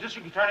calls up the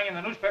district attorney in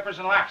the newspapers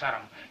and laughs at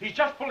him. He's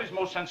just pulled his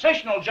most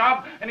sensational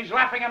job, and he's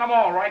laughing at them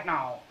all right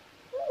now.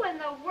 Who in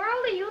the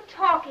world are you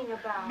talking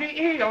about? Here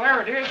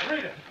it is.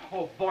 Read it.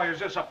 Oh, boy, is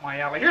this up my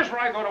alley. Here's where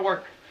I go to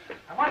work.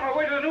 I'm on my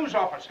way to the news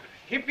office.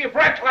 Keep your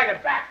breath till I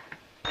get back.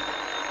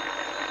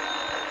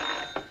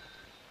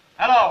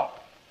 Hello.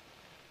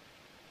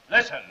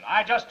 Listen,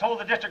 I just told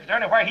the district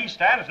attorney where he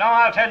stands. Now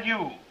I'll tell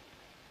you.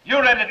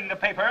 You're editing the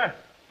paper.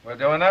 We're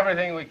doing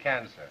everything we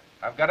can, sir.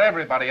 I've got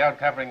everybody out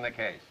covering the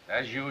case.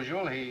 As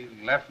usual, he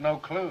left no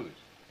clues.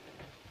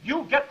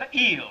 You get the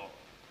eel,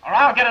 or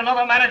I'll get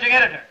another managing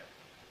editor.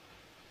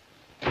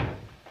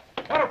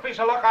 What a piece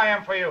of luck I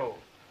am for you.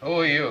 Who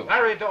are you?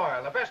 Larry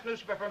Doyle, the best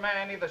newspaper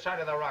man on either side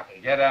of the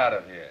Rockies. Get out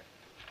of here.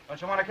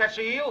 Don't you want to catch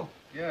the eel?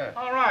 Yeah.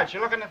 All right,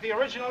 you're looking at the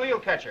original eel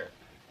catcher.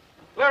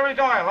 Larry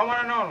Doyle, the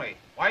one and only.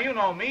 Why, you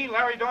know me,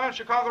 Larry Doyle,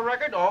 Chicago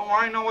Record. Oh,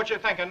 I know what you're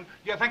thinking.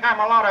 You think I'm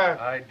a lot of...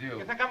 I do.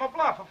 You think I'm a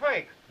bluff, a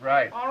fake.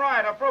 Right. All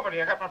right, I'll prove it to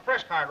you. I got my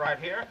press card right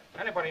here.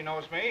 Anybody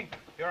knows me.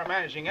 If you're a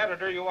managing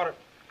editor, you ought to...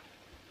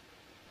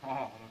 Oh,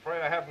 I'm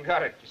afraid I haven't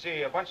got it. You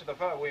see, a bunch of the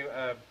fellow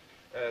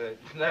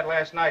that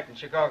last night in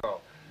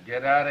Chicago.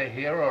 Get out of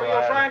here or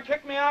Well, you'll try and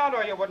kick me out,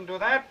 or you wouldn't do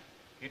that.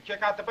 You'd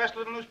kick out the best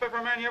little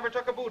newspaper man you ever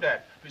took a boot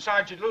at.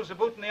 Besides, you'd lose the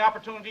boot and the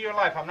opportunity of your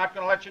life. I'm not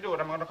going to let you do it.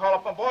 I'm going to call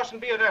up my boss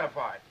and be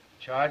identified.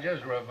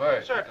 Charges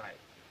reversed. Certainly.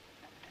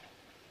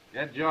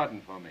 Get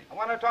Jordan for me. I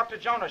want to talk to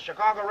Jonas,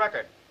 Chicago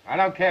Record. I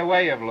don't care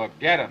where you've looked.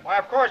 Get him. Why,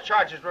 of course,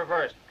 charges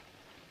reversed.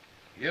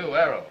 You,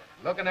 Errol.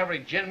 Look in every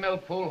gin mill,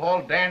 pool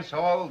hall, dance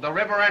hall, the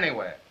river,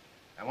 anywhere.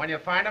 And when you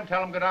find him,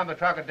 tell him go down to the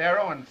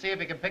Trocadero and see if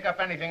he can pick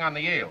up anything on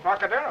the eel.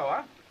 Trocadero,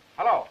 huh?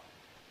 Hello.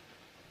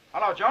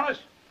 Hello, Jonas.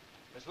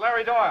 It's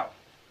Larry Doyle.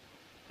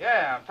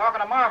 Yeah, I'm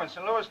talking to Marvin,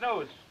 St. Louis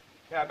News.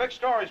 Yeah, big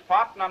story's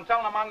popped, and I'm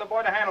telling him I'm the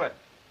boy to handle it.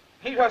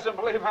 He doesn't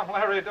believe I'm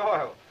Larry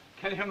Doyle.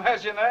 Can you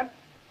imagine that?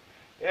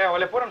 Yeah, will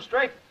you put him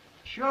straight?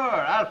 Sure,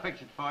 I'll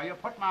fix it for you.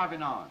 Put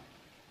Marvin on.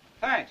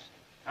 Thanks.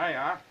 There you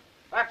are.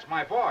 That's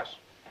my boss.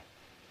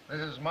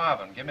 This is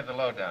Marvin. Give me the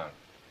lowdown.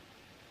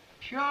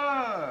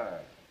 Sure.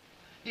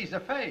 He's a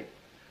fake.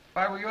 If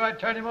I were you, I'd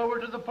turn him over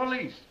to the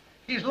police.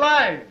 He's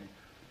lying.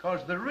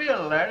 Because the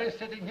real Larry's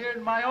sitting here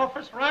in my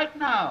office right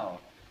now.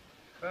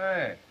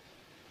 Thanks.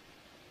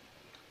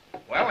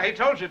 Well, he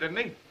told you, didn't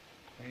he?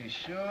 He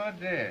sure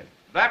did.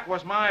 That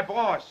was my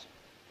boss.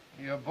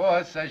 Your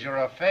boss says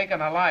you're a fake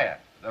and a liar.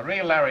 The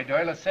real Larry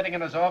Doyle is sitting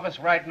in his office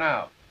right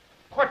now.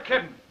 Quit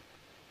kidding.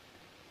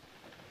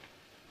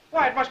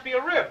 Why, it must be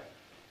a rib.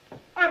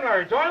 I'm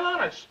Larry Doyle,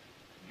 honest.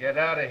 Get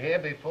out of here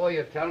before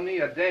you tell me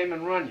a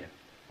daemon run you.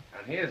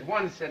 And here's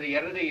one city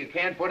editor you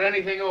can't put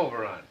anything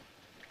over on.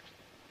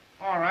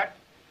 All right.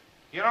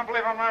 You don't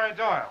believe I'm Larry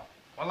Doyle?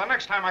 Well, the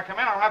next time I come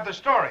in, I'll have the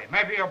story.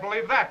 Maybe you'll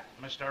believe that,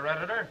 Mr.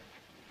 Editor.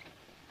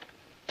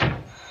 The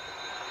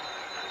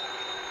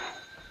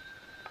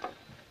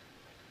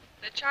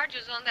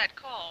charges on that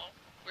call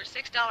were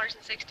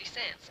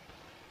 $6.60.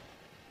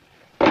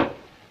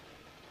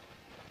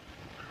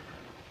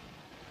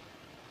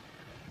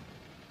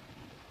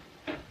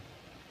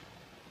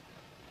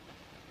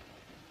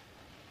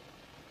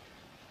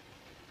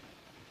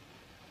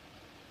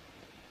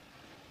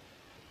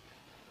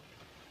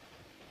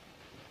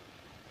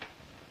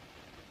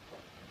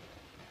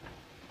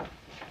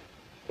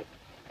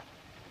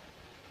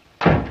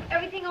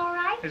 Everything all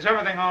right? Is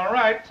everything all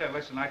right?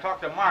 Listen, I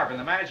talked to Marvin,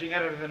 the managing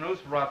editor of the news,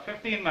 for about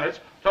 15 minutes.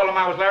 Told him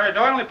I was Larry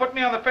Doyle, and he put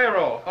me on the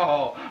payroll.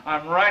 Oh,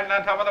 I'm riding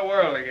on top of the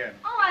world again.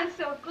 Oh, I'm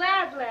so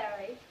glad,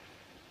 Larry.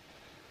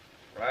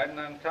 Riding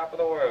on top of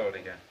the world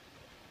again.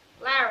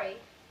 Larry,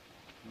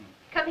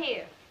 come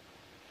here.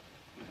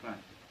 Fine.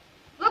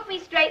 Look me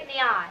straight in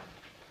the eye.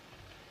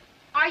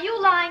 Are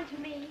you lying to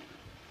me?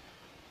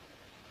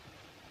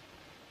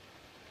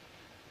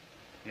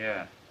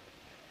 Yeah.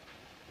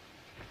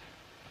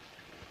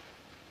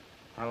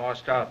 I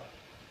lost out.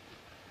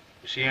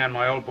 You see, Ann,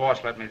 my old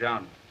boss let me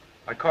down.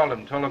 I called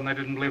him, told him they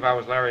didn't believe I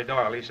was Larry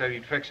Doyle. He said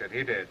he'd fix it.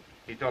 He did.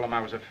 He told him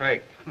I was a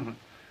fake. It's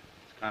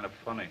kind of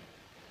funny.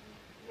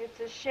 It's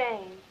a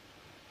shame.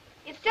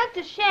 It's just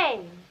a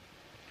shame.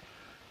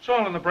 It's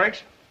all in the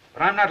breaks,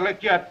 but I'm not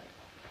licked yet.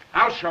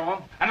 I'll show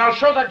him, and I'll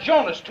show that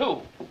Jonas,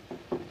 too.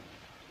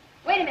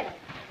 Wait a minute.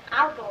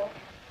 I'll go.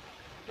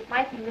 It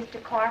might be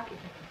Mr. Clark.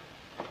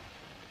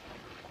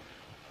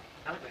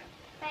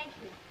 Thank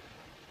you.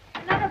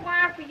 Another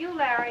wire for you,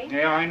 Larry.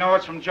 Yeah, I know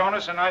it's from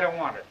Jonas, and I don't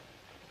want it.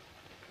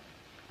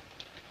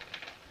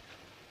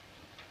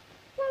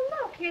 Well,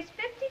 look, here's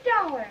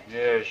 $50.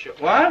 Yeah, sure.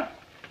 What?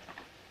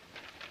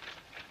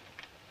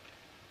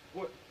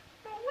 Well,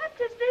 what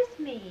does this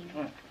mean?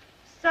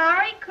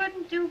 Sorry,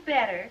 couldn't do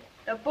better.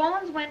 The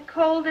bones went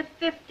cold at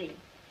 50.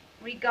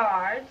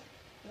 Regards,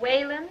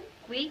 Whalen,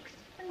 Weeks,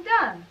 and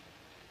Dunn.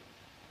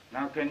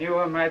 Now, can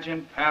you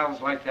imagine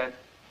pals like that?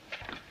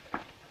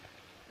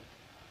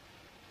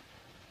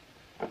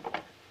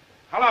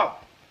 Hello?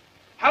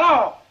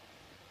 Hello?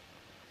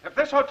 If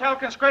this hotel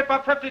can scrape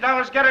up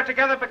 $50, get it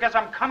together because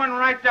I'm coming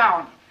right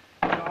down.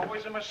 It's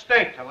always a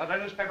mistake to let a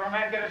newspaper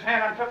man get his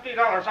hand on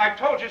 $50. I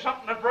told you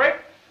something would break.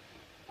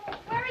 Well,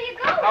 where are you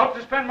going? Out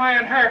to spend my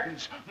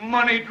inheritance.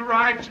 Money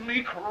drives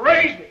me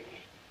crazy.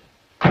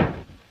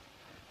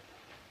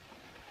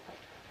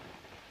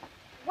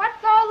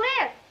 What's all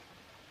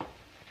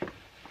this?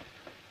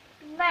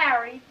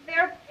 Larry,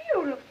 they're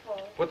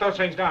beautiful. Put those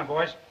things down,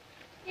 boys.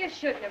 You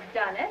shouldn't have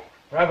done it.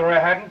 Rather I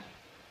hadn't.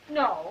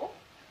 No.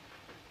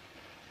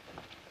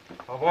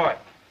 Oh, boy.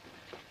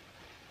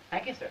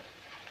 Thank you, sir.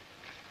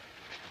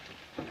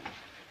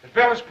 The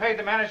bill is paid.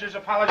 The manager's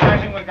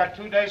apologizing. We've got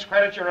 2 days'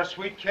 credit. You're a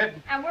sweet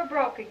kid. And we're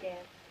broke again.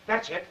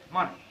 That's it.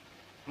 Money.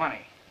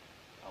 Money.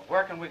 Now,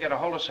 where can we get a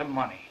hold of some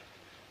money?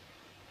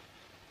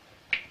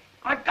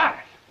 I got it.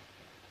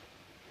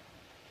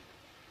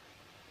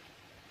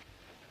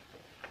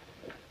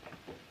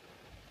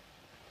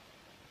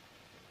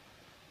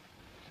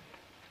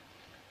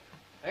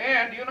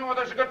 know where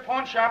there's a good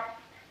pawn shop?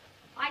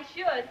 I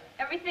should.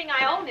 Everything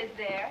I own is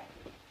there.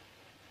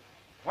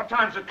 What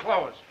time's it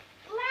close?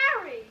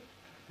 Larry!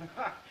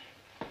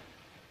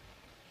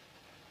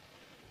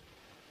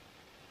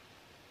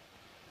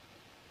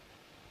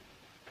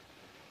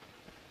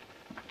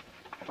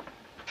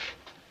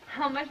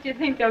 How much do you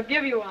think they'll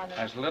give you on it?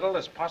 As little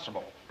as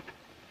possible.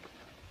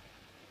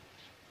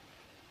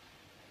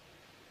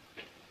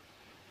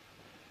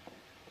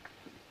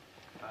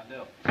 I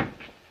do.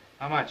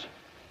 How much?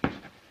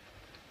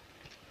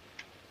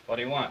 What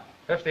do you want?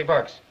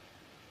 $50.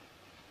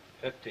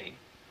 15.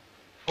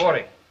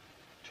 40.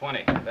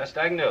 20. Best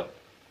I can do.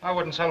 I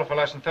wouldn't sell it for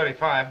less than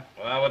 35.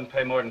 Well, I wouldn't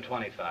pay more than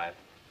 25.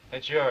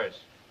 It's yours.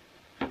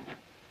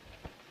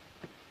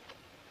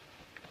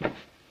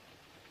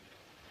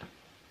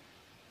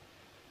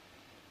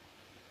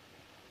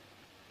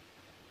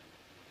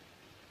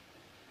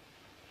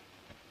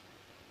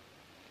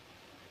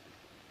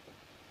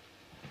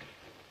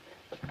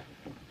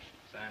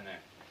 Sign there.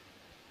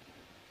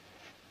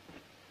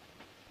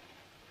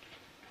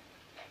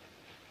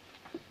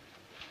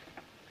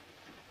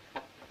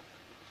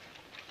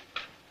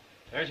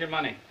 There's your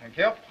money. Thank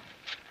you. Your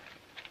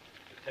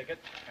ticket.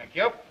 Thank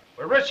you.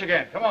 We're rich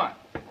again. Come on.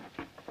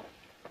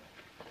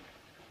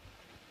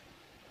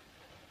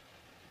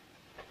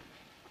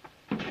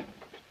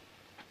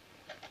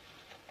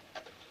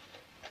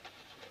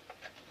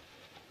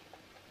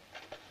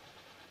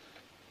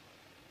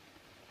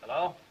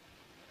 Hello?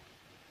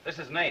 This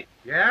is Nate.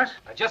 Yes?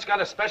 I just got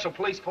a special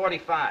police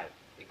 45.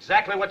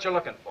 Exactly what you're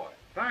looking for.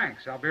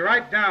 Thanks. I'll be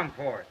right down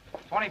for it.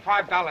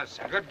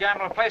 $25. A good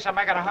gambling place, I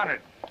make it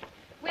 100.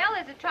 Well,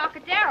 there's a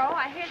Trocadero.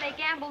 I hear they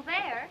gamble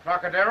there.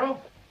 Trocadero?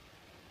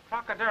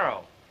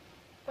 Trocadero.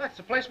 That's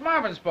the place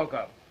Marvin spoke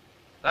of.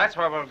 That's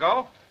where we'll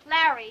go.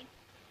 Larry,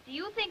 do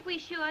you think we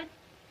should?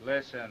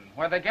 Listen,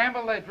 where they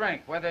gamble, they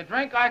drink. Where they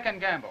drink, I can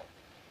gamble.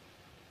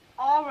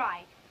 All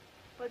right.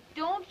 But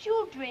don't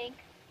you drink.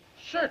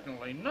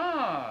 Certainly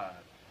not.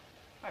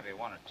 Maybe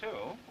one or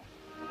two.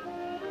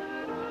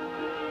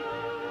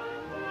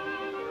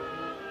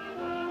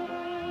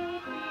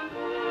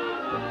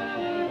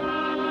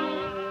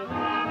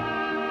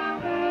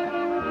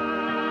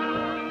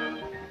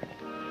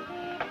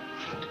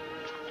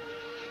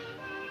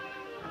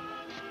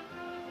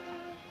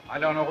 I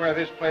don't know where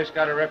this place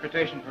got a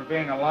reputation for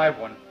being a live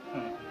one.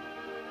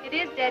 It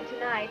is dead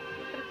tonight,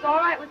 but it's all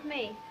right with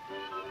me.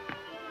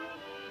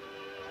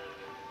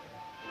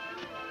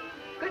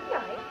 Good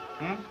night.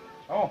 Hmm?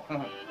 Oh.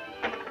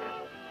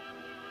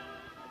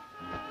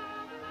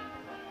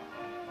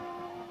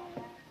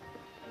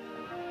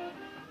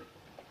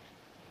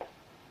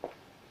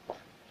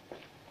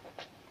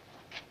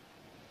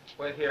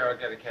 Wait here, I'll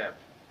get a cab.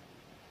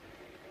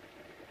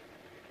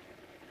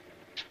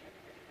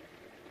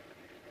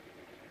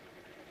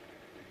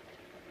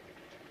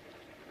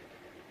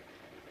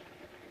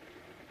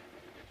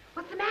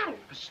 What's the matter?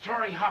 A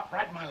story hopped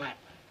right in my lap.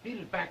 Beat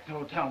it back to the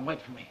hotel and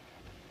wait for me.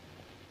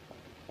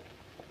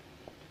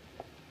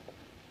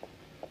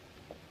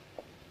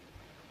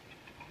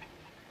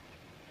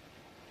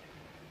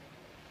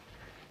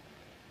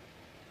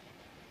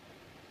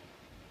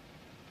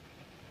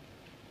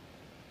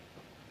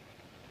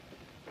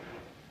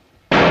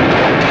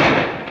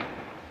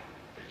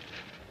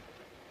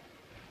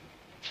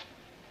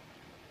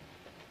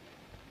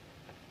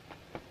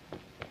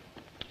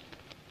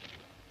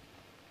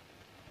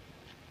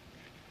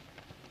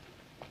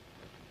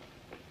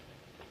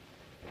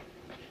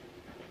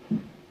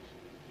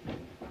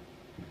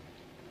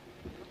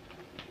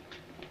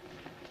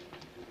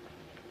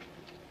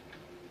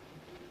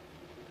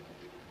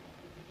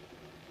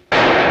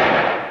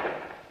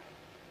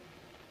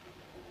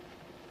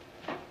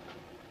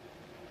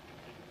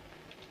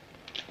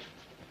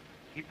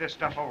 Keep this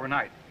stuff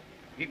overnight.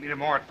 Meet me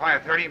tomorrow at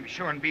 5:30 and be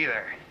sure and be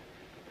there.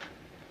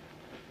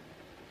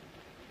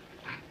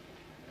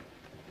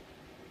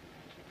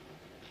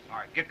 All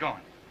right, get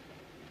going.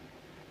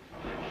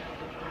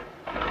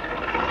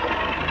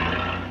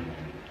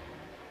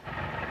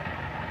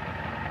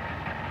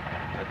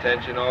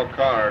 Attention all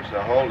cars,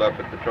 a holdup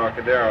at the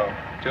Trocadero.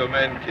 2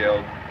 men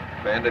killed.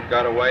 Bandit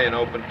got away in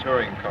open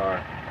touring car.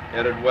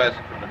 Headed west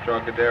from the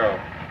Trocadero.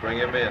 Bring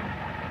him in.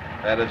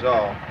 That is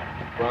all.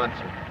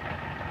 Bronson.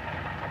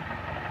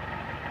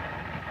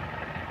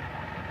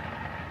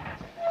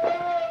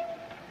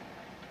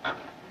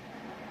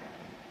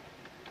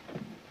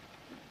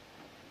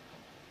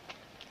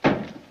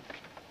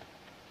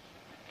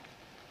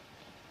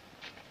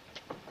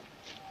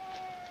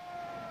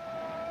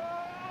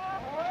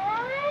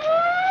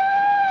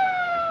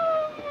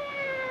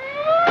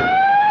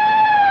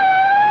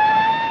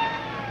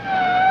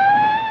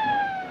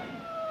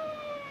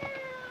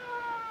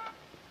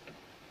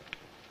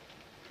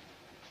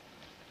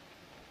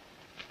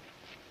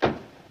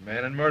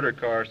 Man in murder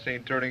car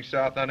seen turning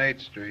south on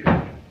 8th Street.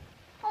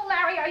 Oh,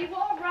 Larry, are you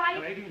all right?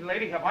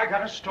 Lady, have I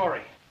got a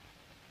story?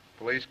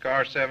 Police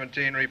car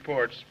 17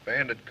 reports.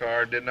 Bandit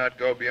car did not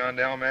go beyond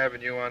Elm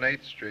Avenue on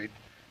 8th Street.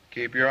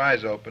 Keep your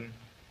eyes open.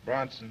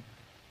 Bronson.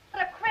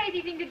 What a crazy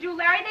crazy thing to do,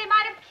 Larry. They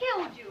might have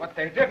killed you. But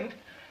they didn't.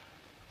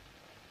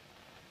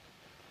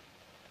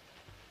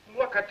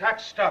 Look at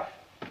that stuff.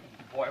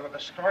 Boy, with a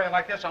story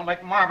like this, I'll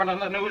make Marvin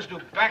and the news do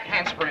back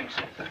handsprings.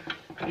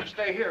 You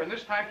stay here, and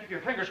this time keep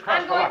your fingers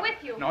crossed. I'm for going luck.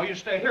 with you. No, you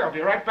stay here. I'll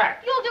be right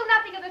back. You'll do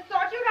nothing of the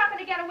sort. You're not going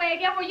to get away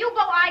again. Where you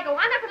go, I go.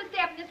 I'm not going to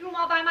stay up in this room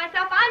all by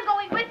myself. I'm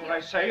going with you. What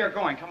I say, you're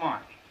going. Come on.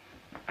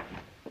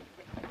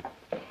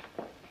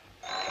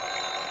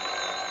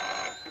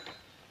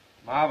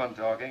 Marvin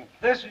talking.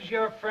 This is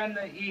your friend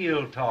the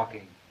eel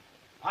talking.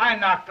 I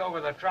knocked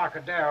over the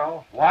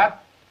Trocadero.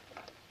 What?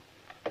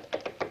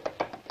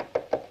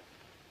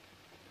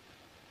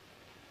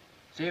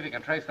 See if you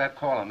can trace that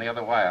call on the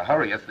other wire.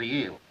 Hurry, it's the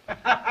eel.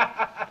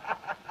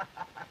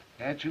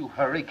 Can't you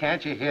hurry?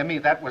 Can't you hear me?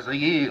 That was the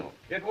eel.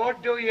 It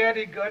won't do you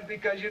any good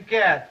because you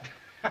can't.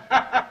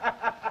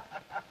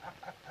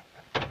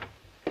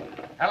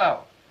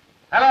 Hello.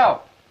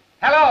 Hello.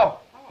 Hello.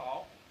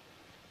 Hello.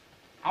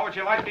 How would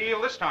you like the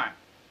eel this time?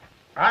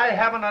 I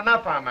haven't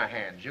enough on my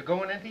hands. You're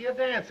going into your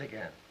dance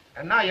again.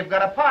 And now you've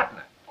got a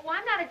partner. Oh,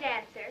 I'm not a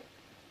dancer.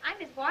 I'm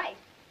his wife.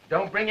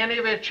 Don't bring any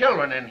of your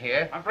children in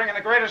here. I'm bringing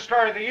the greatest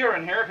story of the year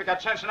in here if you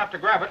got sense enough to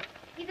grab it.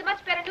 He's a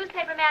much better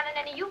newspaper man than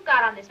any you've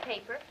got on this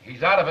paper.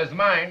 He's out of his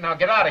mind. Now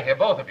get out of here,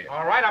 both of you.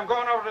 All right, I'm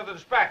going over to the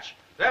Dispatch.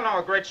 They'll know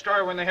a great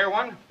story when they hear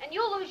one. And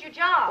you'll lose your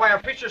job. Why, a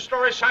feature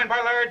story signed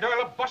by Larry Doyle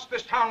will bust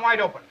this town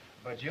wide open.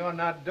 But you're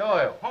not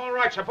Doyle. All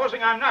right,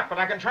 supposing I'm not, but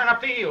I can turn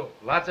up the eel.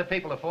 Lots of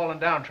people have fallen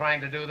down trying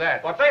to do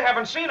that. But they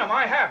haven't seen him.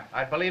 I have.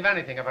 I'd believe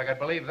anything if I could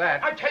believe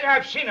that. I tell you,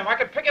 I've seen him. I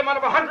could pick him out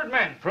of 100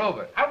 men. Prove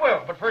it. I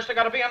will, but first I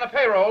got to be on the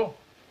payroll.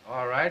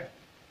 All right.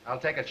 I'll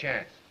take a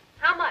chance.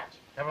 How much?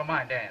 Never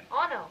mind, Ann.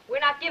 Oh, no.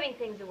 We're not giving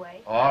things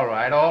away. All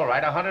right, all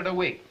right. 100 a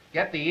week.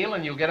 Get the eel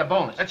and you'll get a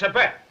bonus. It's a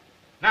bet.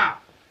 Now,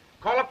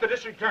 call up the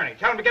district attorney.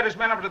 Tell him to get his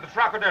men over to the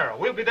Trocadero.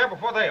 We'll be there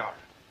before they are.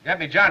 Get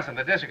me Johnson,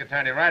 the district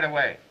attorney, right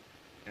away.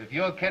 If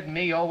you're kidding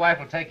me, your wife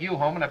will take you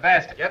home in a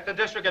basket. Get the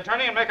district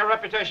attorney and make a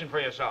reputation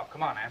for yourself.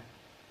 Come on, Ann.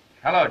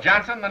 Hello,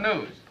 Johnson, the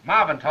news.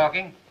 Marvin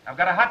talking. I've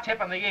got a hot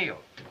tip on the eel.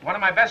 One of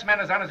my best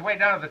men is on his way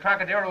down to the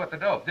Trocadero with the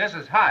dope. This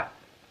is hot.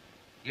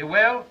 You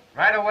will?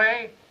 Right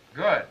away?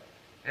 Good.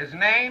 His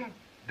name?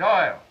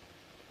 Doyle.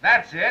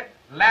 That's it.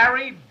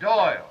 Larry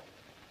Doyle.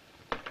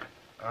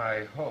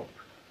 I hope.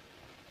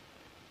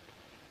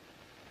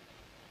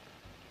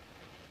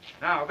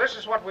 Now, this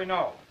is what we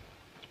know.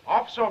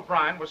 Officer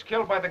O'Brien was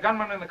killed by the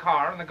gunman in the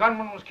car, and the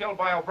gunman was killed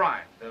by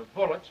O'Brien. The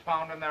bullets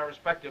found in their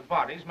respective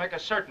bodies make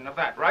us certain of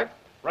that, right?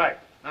 Right.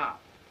 Now,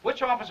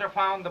 which officer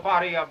found the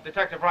body of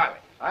Detective Riley?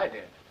 I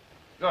did.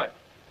 Good.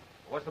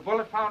 Was the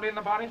bullet found in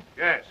the body?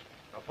 Yes.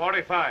 A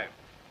 45.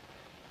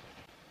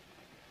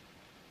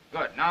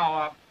 Good.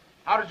 Now,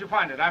 how did you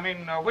find it? I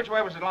mean, which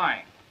way was it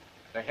lying?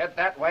 The head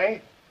that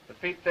way, the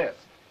feet this.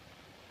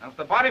 Now, if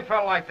the body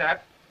fell like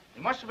that,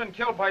 he must have been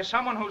killed by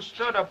someone who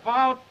stood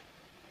about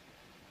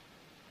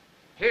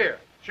here.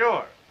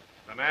 Sure.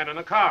 The man in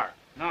the car.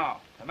 No,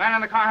 the man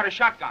in the car had a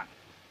shotgun.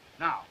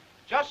 Now,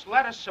 just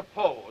let us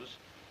suppose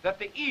that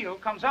the eel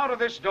comes out of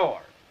this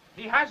door.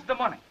 He has the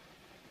money.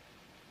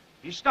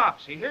 He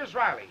stops. He hears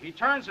Riley. He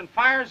turns and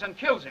fires and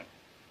kills him.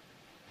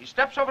 He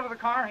steps over to the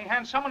car. He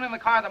hands someone in the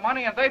car the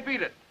money, and they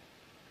beat it.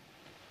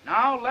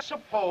 Now, let's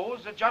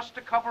suppose that just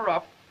to cover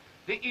up,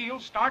 the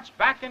eel starts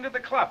back into the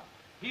club.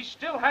 He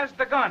still has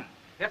the gun.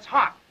 It's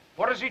hot.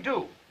 What does he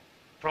do?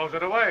 Throws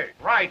it away.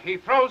 Right, he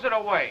throws it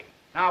away.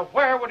 Now,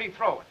 where would he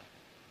throw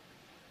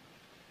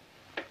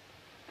it?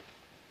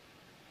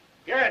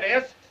 Here it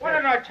is. What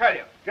did I tell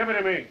you? Give it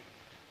to me.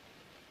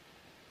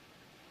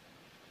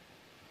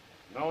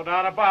 No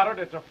doubt about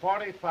it, it's a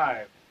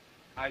 45.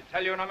 I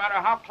tell you, no matter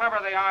how clever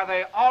they are,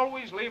 they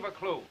always leave a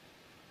clue.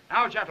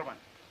 Now, gentlemen,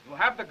 you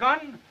have the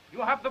gun, you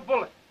have the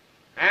bullet.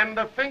 And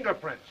the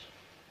fingerprints.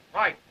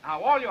 Right.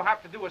 Now, all you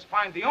have to do is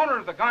find the owner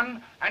of the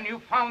gun, and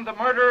you've found the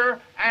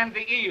murderer and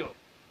the eel.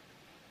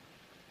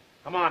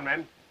 Come on,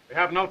 men. We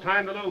have no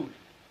time to lose.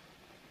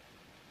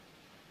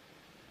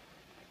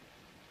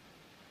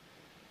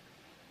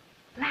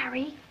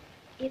 Larry,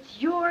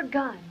 it's your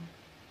gun.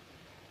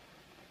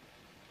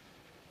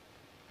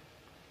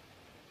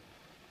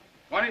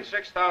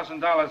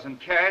 $26,000 in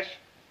cash,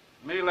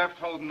 me left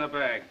holding the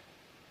bag.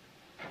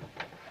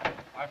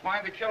 I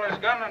find the killer's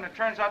gun, and it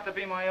turns out to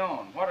be my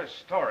own. What a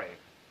story.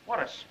 What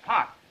a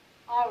spot.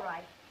 All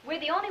right. We're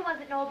the only ones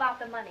that know about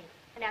the money.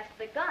 And as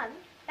for the gun,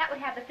 that would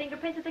have the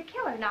fingerprints of the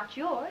killer, not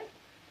yours.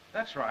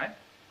 That's right.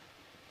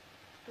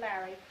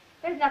 Larry,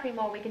 there's nothing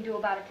more we can do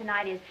about it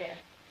tonight, is there?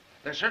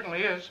 There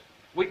certainly is.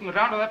 We can go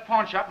down to that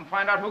pawn shop and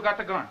find out who got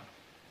the gun.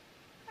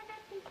 But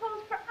that's been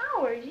closed for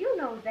hours. You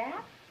know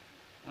that.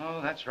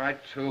 Oh, that's right,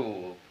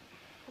 too.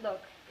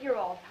 Look, you're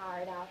all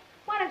tired out.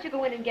 Why don't you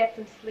go in and get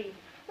some sleep?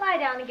 Lie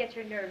down and get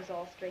your nerves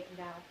all straightened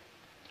out.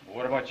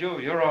 What about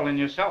you? You're all in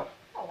yourself.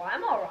 Oh,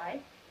 I'm all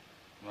right.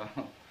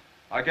 Well,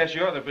 I guess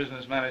you're the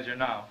business manager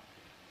now.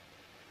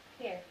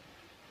 Here.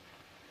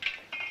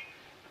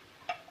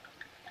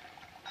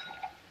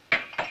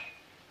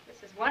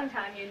 This is one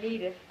time you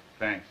need it.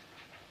 Thanks.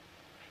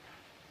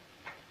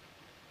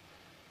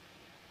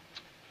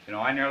 You know,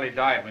 I nearly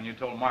died when you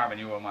told Marvin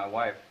you were my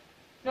wife.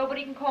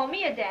 Nobody can call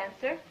me a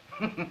dancer.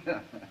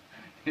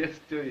 Yes,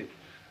 do you?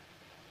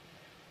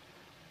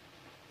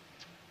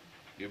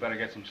 You better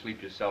get some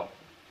sleep yourself.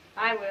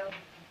 I will.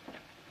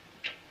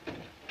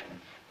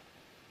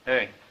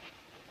 Hey.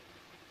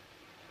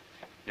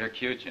 You're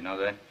cute, you know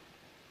that?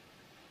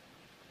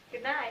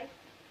 Good night.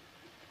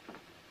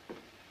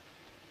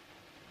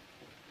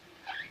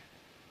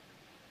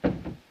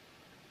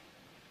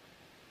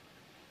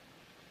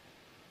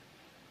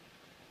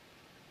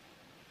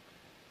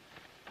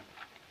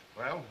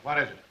 Well, what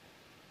is it?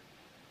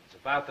 It's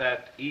about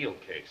that eel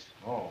case.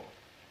 Oh.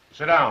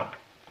 Sit down.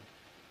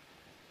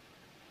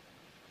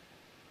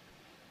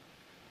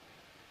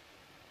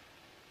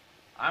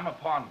 I'm a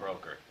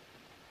pawnbroker.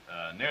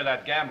 Near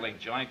that gambling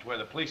joint where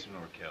the policemen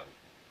were killed.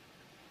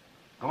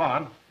 Go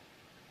on.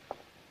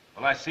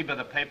 Well, I see by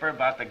the paper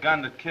about the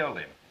gun that killed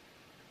him.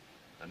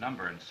 The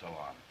number and so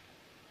on.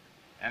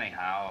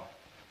 Anyhow,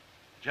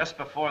 just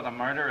before the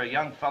murder, a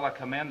young fella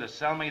come in to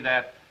sell me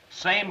that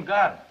same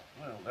gun.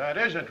 Well, that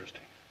is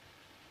interesting.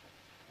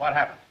 What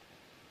happened?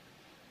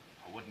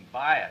 I wouldn't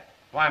buy it.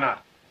 Why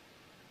not?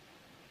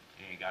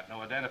 He ain't got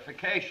no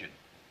identification.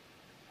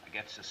 I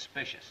get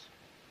suspicious.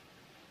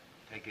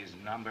 Take his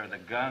number, the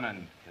gun,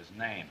 and his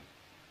name.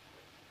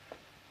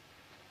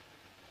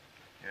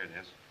 Here it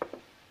is.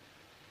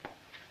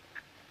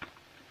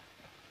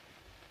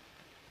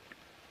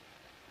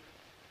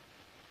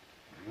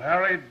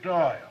 Larry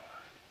Doyle.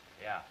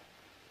 Yeah.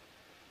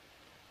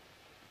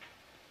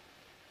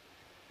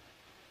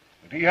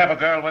 Did he have a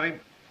girl with him?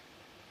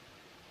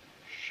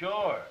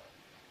 Sure.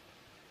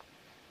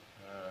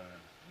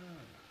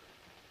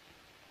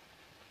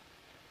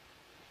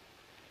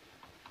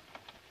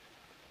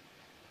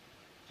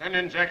 Send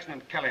in Jackson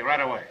and Kelly right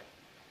away.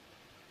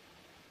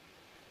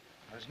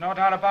 There's no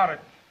doubt about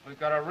it. We've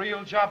got a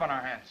real job on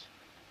our hands.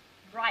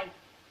 Right.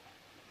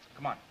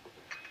 Come on.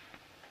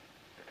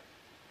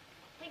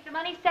 Think the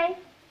money's safe?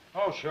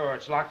 Oh, sure.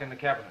 It's locked in the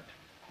cabinet.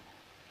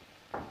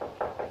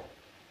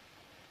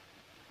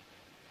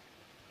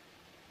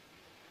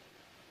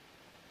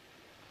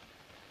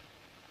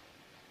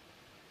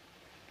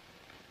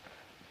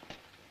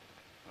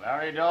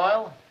 Larry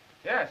Doyle?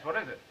 Yes, what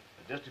is it?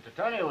 The district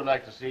attorney would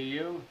like to see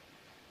you.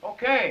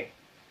 Okay.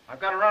 I've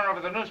got to run over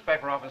to the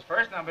newspaper office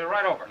first, and I'll be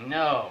right over.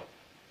 No.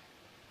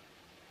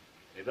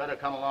 You better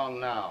come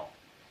along now.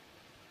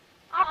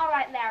 All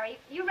right, Larry.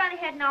 You run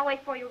ahead and I'll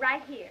wait for you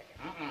right here.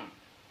 Mm-mm.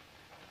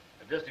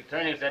 The district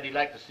attorney said he'd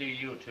like to see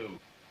you, too.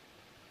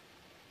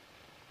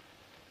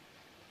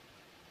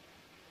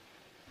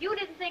 You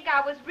didn't think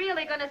I was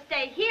really going to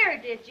stay here,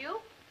 did you?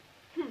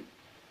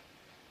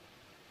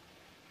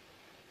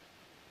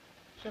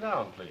 Sit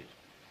down, please.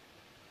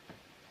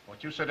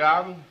 Won't you sit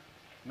down,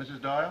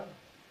 Mrs. Doyle?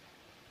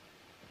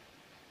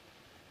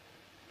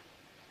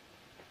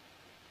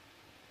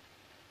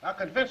 Now,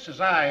 convinced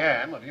as I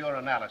am of your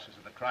analysis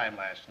of the crime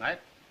last night,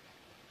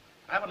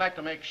 I would like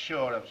to make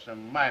sure of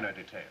some minor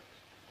details.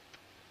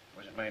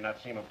 Which it may not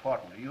seem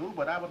important to you,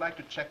 but I would like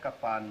to check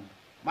up on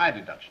my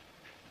deduction.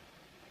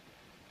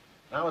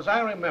 Now, as I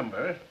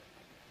remember,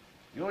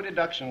 your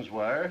deductions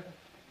were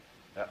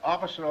that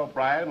Officer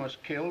O'Brien was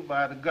killed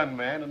by the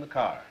gunman in the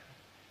car,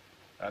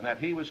 and that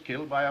he was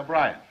killed by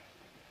O'Brien.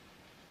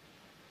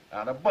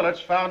 Now, the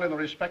bullets found in the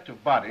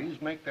respective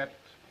bodies make that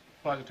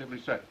positively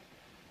certain,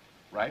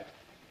 right?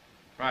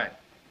 Right.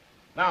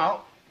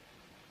 Now,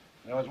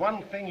 there was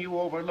one thing you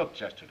overlooked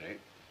yesterday,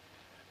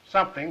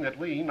 something that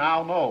we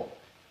now know.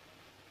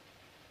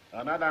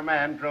 Another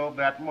man drove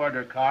that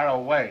murder car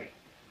away.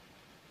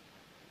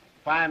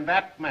 Find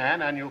that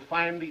man and you'll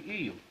find the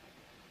eel.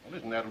 Well,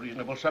 isn't that a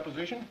reasonable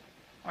supposition?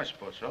 I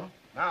suppose so.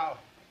 Now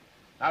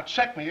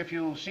check me if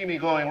you see me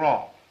going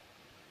wrong.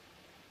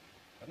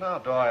 But now,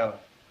 Doyle,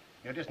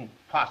 it isn't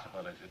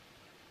possible, is it,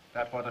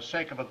 that for the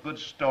sake of a good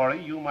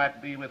story, you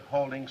might be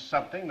withholding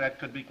something that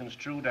could be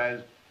construed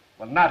as,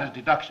 well, not as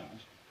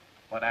deductions,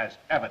 but as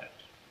evidence.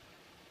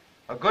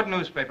 A good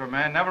newspaper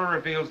man never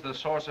reveals the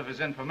source of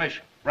his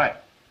information. Right.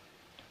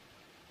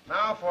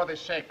 Now, for the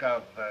sake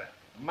of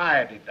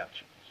my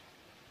deductions,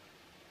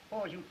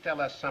 suppose you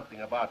tell us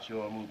something about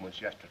your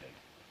movements yesterday.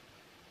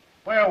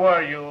 Where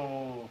were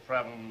you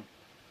from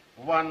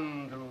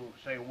 1 to,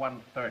 say,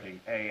 1:30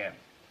 a.m.?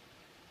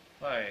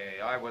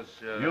 I was,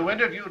 You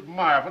interviewed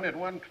Marvin at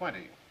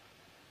 1:20,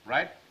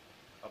 right?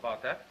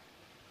 About that?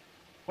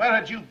 Where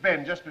had you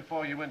been just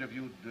before you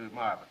interviewed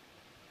Marvin?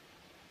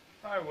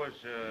 I was,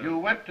 You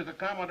went to the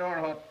Commodore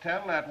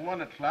Hotel at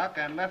 1 o'clock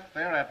and left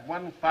there at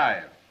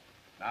 1:05.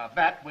 Now,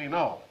 that we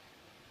know.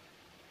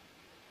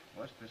 Of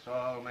course, this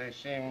all may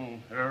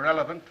seem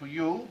irrelevant to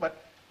you,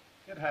 but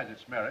it has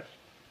its merits.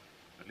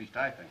 At least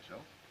I think so.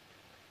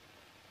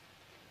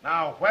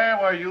 Now, where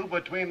were you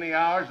between the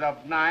hours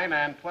of 9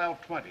 and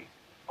 12:20?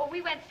 Oh,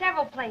 we went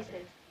several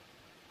places.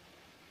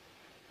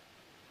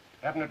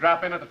 Happened to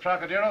drop in at the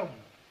Trocadero?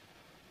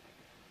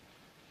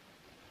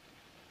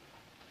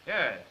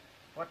 Yes.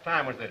 What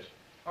time was this?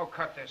 Oh,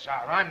 cut this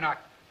out. I'm not...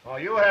 Oh,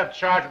 you have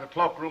charge of the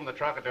cloakroom of the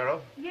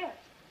Trocadero? Yes.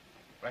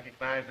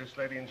 Recognize this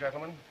lady and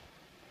gentleman?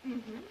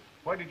 Mm-hmm.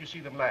 Where did you see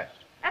them last?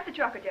 At the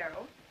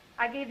Trocadero.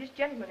 I gave this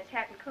gentleman his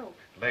hat and coat.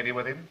 Lady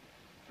with him?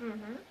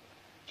 Mm-hmm.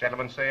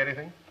 Gentleman say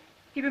anything?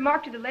 He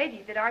remarked to the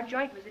lady that our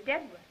joint was a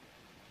dead one.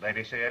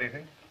 Lady say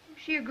anything?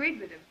 She agreed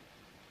with him.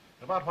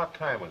 About what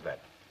time was that?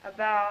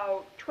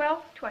 About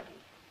 12:20.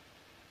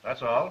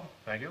 That's all.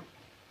 Thank you.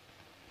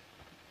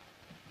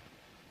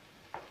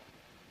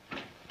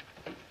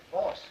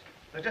 Boss,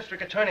 the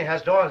district attorney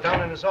has Doyle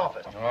down in his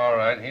office. All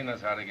right, he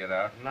knows how to get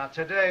out. Not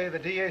today. The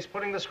DA's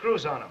putting the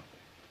screws on him.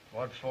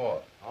 What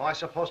for? Oh, I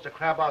supposed to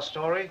crab our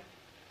story?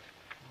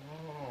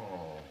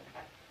 Oh.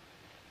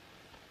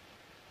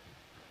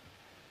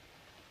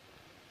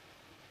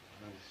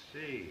 I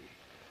see.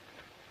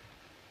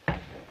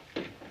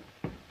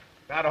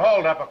 That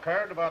holdup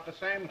occurred about the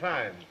same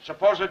time.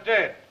 Suppose it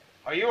did.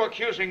 Are you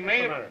accusing me?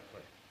 Just a minute, please.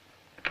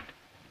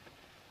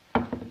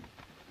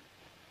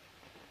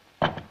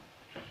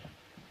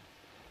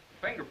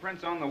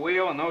 Fingerprints on the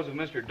wheel and those of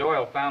Mr.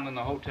 Doyle found in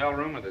the hotel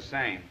room are the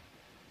same.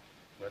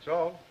 That's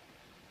all.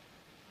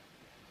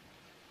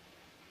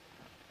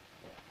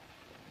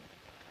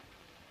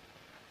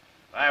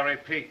 I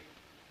repeat,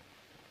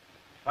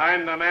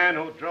 find the man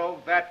who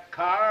drove that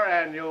car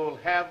and you'll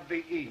have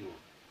the eel.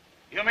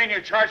 You mean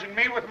you're charging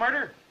me with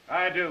murder?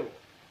 I do.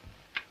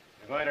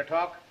 You going to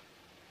talk?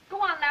 Go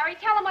on, Larry.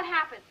 Tell him what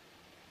happened.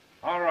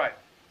 All right.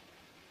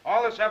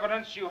 All this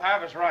evidence you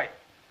have is right.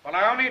 But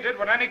I only did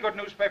what any good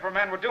newspaper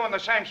man would do in the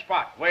same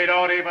spot. We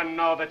don't even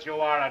know that you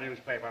are a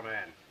newspaper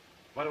man.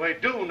 But we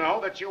do know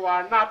that you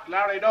are not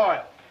Larry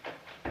Doyle.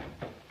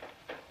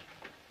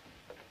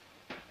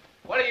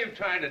 What are you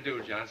trying to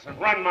do, Johnson?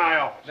 Run my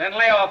office. Then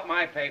lay off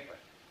my paper.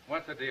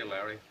 What's the deal,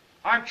 Larry?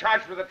 I'm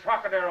charged with the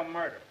Trocadero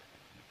murder.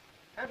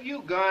 Have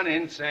you gone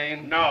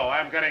insane? No,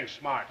 I'm getting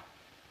smart.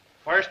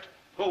 First,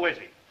 who is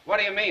he? What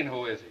do you mean,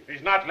 who is he?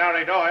 He's not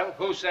Larry Doyle.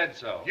 Who said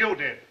so? You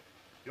did.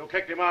 You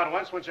kicked him out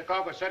once when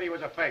Chicago said he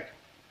was a fake.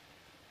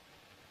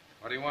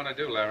 What do you want to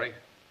do, Larry?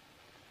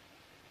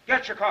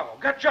 Get Chicago.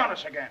 Get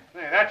Jonas again.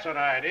 Hey, that's an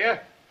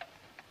idea.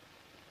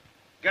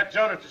 Get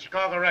Jonas to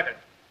Chicago Record.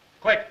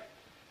 Quick.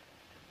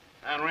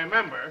 And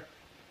remember,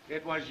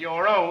 it was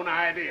your own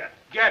idea.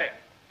 Get it.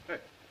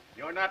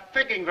 You're not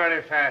thinking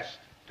very fast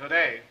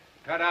today.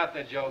 Cut out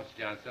the jokes,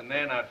 Johnson.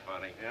 They're not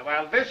funny. Yeah,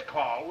 well, this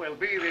call will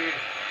be the...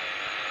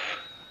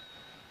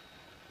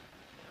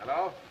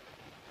 Hello?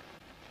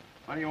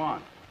 What do you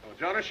want? Oh,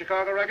 Jonas,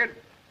 Chicago Record?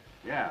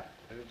 Yeah.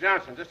 This is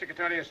Johnson, District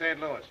Attorney of St.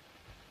 Louis.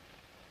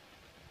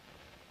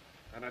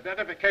 An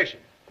identification.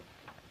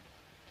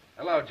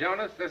 Hello,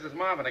 Jonas. This is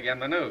Marvin again,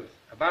 the news.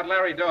 About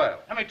Larry Doyle.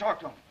 Let me talk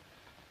to him.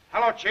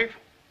 Hello, Chief.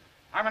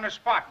 I'm in a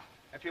spot.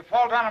 If you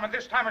fall down on me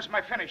this time, it's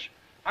my finish.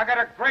 I got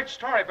a great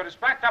story, but it's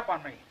backed up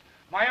on me.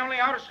 My only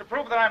out is to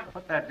prove that I'm...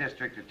 Put that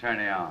district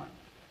attorney on.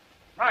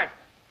 Right.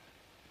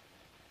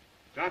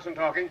 Johnson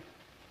talking.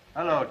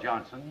 Hello,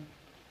 Johnson.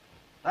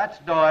 That's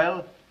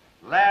Doyle,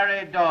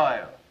 Larry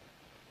Doyle.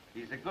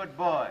 He's a good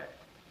boy.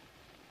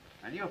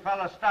 And you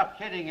fellas stop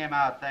kidding him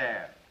out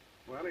there.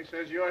 Well, he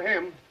says you're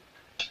him.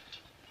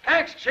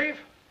 Thanks, Chief.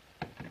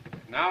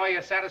 Now are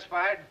you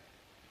satisfied?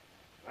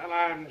 Well,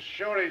 I'm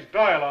sure he's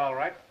Doyle, all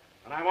right.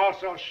 And I'm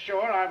also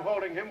sure I'm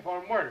holding him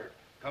for murder.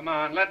 Come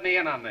on, let me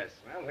in on this.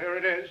 Well, here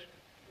it is.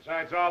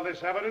 Besides all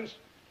this evidence,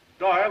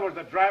 Doyle was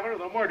the driver of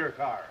the murder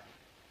car.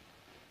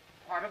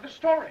 Part of the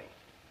story.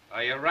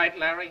 Are you right,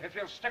 Larry? If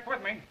you'll stick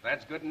with me.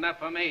 That's good enough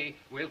for me.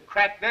 We'll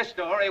crack this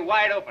story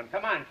wide open.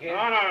 Come on, kid.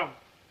 No.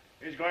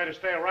 He's going to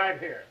stay right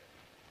here.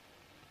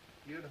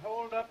 You'd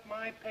hold up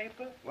my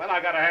paper? Well,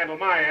 I got to handle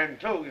my end,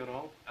 too, you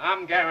know.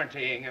 I'm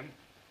guaranteeing him.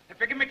 If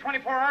you give me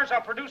 24 hours,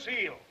 I'll produce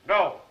eel.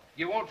 No.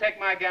 You won't take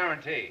my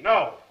guarantee?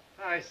 No.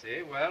 I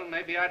see. Well,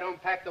 maybe I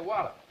don't pack the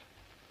wallop.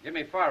 Give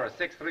me Forrest,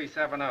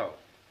 6370.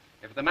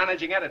 If the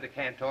managing editor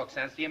can't talk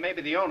sense to you,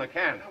 maybe the owner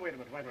can. Now, wait a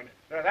minute.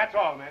 That's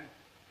all, men.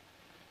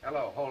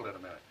 Hello, hold it a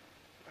minute.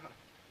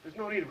 There's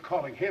no need of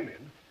calling him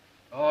in.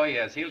 Oh,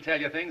 yes, he'll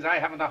tell you things I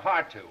haven't the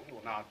heart to.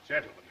 Oh, now,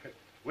 gentlemen,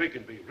 we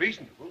can be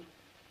reasonable.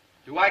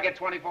 Do I get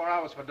 24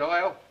 hours for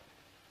Doyle?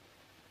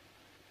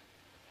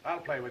 I'll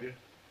play with you.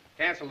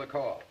 Cancel the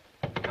call.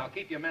 Now,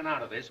 keep your men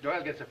out of this.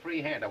 Doyle gets a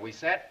free hand. Are we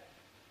set?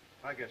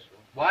 I guess so.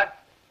 What?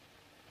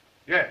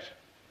 Yes.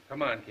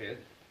 Come on, kid.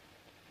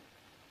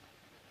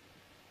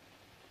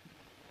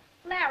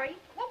 Larry,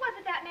 what was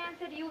it that man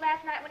said to you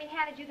last night when he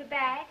handed you the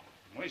bag?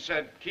 We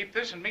said, keep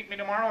this and meet me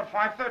tomorrow at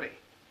 5:30.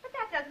 But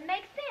that doesn't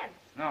make sense.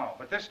 No,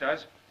 but this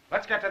does.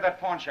 Let's get to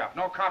that pawn shop.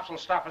 No cops will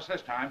stop us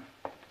this time.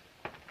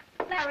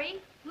 Larry,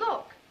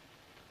 look.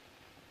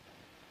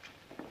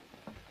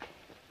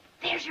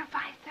 There's your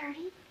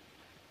 5:30.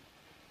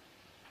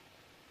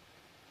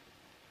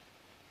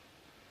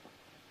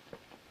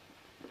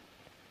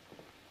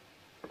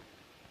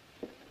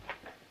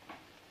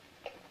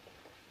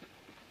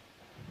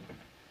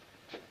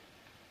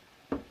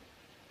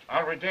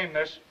 I'll redeem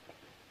this.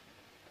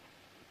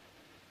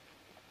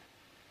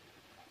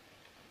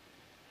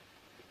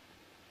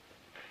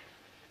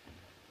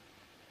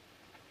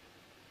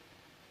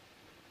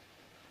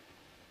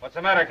 What's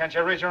the matter? Can't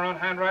you read your own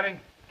handwriting?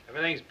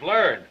 Everything's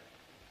blurred.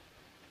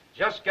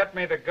 Just get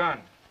me the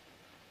gun.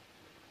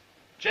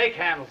 Jake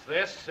handles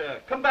this.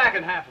 Come back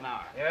in half an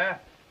hour. Yeah?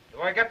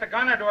 Do I get the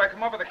gun or do I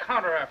come over the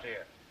counter after you?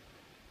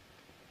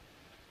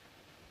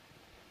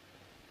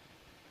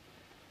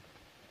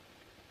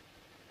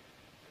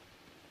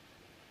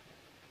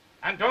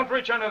 And don't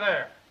reach under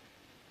there.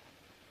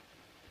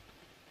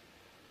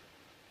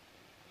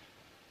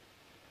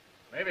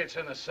 Maybe it's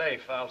in the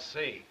safe. I'll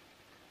see.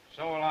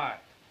 So will I.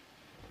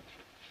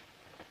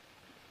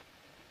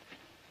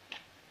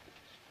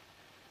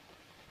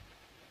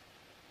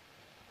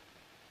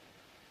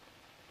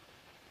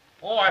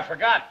 Oh, I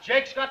forgot.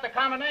 Jake's got the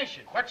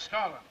combination. Quit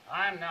stalling.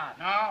 I'm not.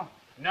 No?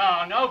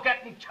 No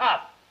getting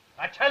tough.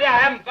 I tell you, I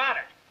haven't got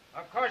it.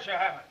 Of course you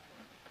haven't.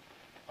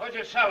 Who'd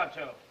you sell it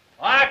to?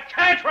 I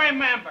can't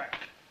remember.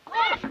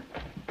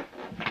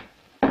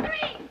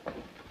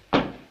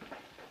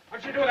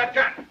 What'd you do with that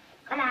gun?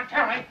 Come on,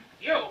 tell me.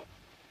 You.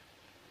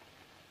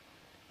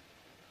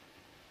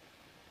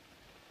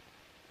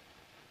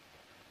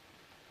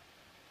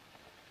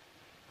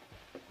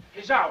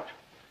 He's out.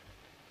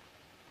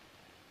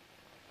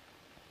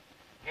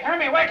 You hear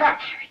me? Wake up.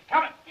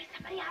 Tell me. There's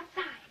somebody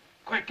outside.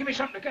 Quick, give me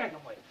something to gag him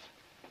with.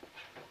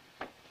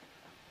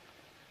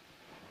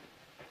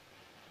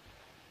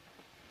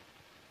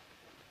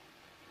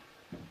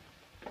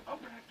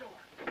 Open that door.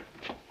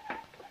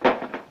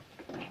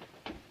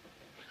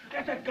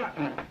 Get that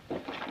gun.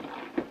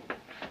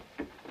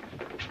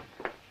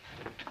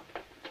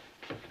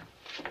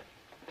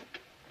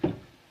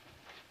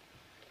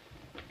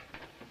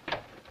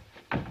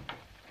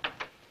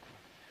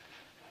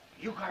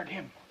 You guard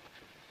him.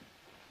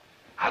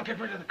 I'll get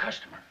rid of the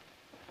customer.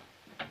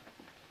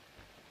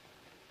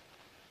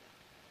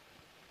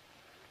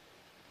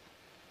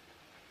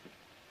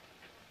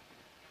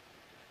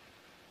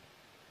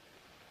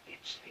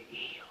 It's the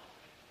eel.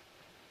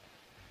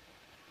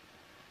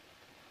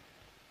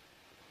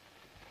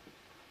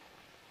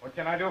 What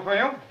can I do for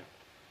you?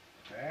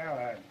 Well,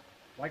 I'd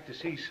like to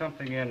see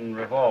something in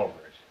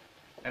revolvers.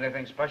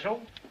 Anything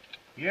special?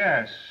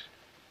 Yes.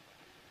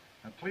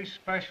 A police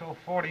special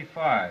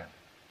 45.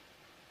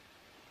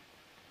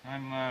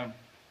 I'm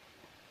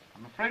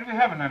afraid we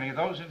haven't any of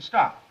those in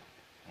stock.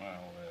 Well,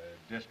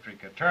 the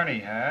district attorney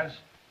has.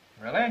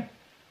 Really?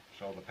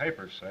 So the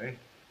papers say.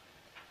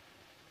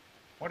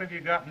 What have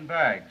you got in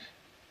bags?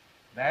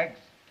 Bags?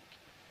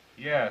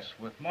 Yes,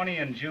 with money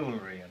and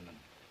jewelry in them.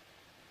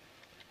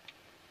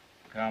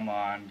 Come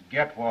on,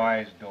 get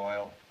wise,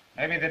 Doyle.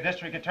 Maybe the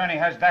district attorney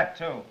has that,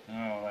 too.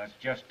 Oh, that's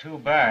just too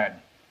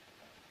bad.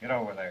 Get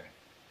over there.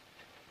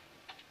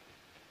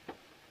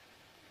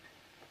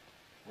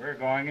 We're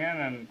going in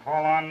and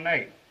call on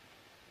Nate.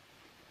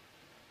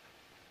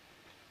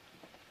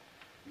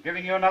 I'm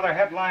giving you another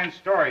headline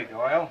story,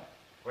 Doyle,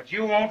 but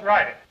you won't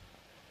write it.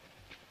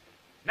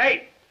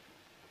 Nate!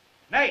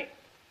 Nate!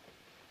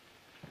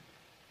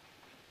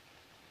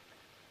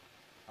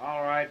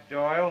 All right,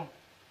 Doyle.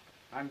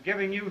 I'm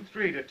giving you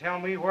 3 to tell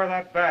me where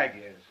that bag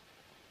is.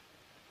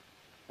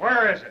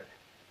 Where is it?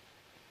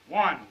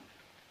 1.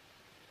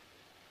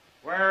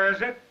 Where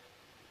is it?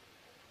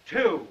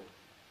 2.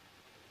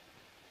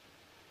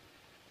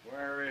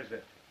 Where is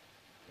it?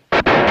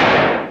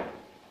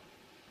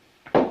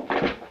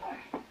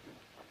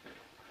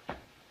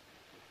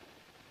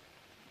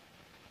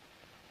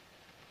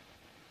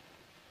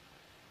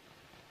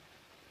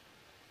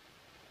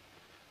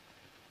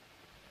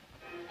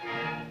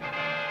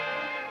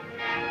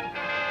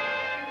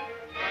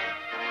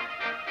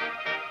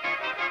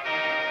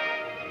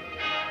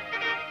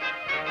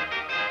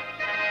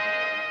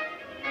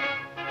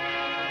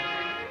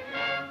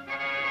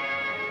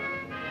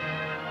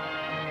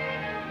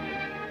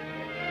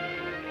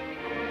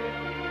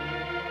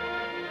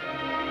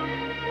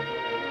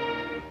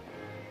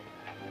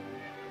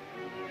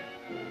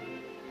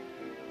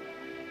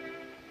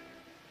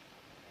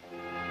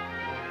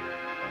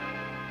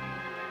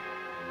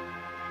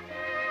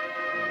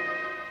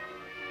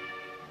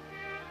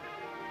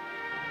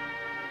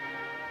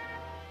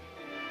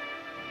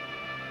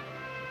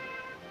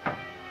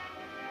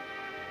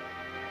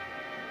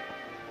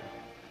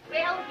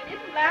 Well, if it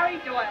isn't Larry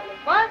Doyle, the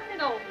one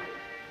and only.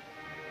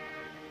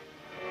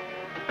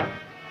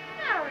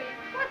 Larry,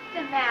 what's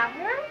the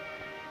matter?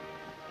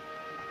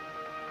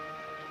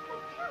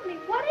 Well, tell me,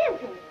 what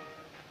is it?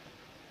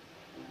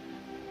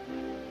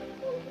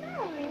 Oh,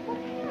 Larry, what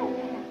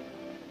happened?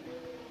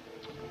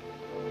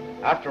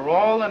 After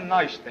all the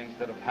nice things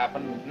that have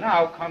happened,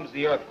 now comes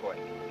the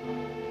earthquake.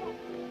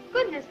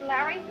 Goodness,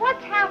 Larry,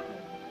 what's happened?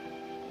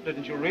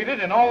 Didn't you read it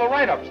in all the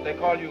write-ups? They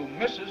call you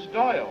Mrs.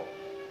 Doyle.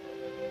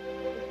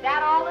 Is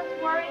that all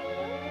that's worrying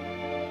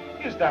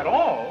you? Is that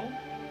all?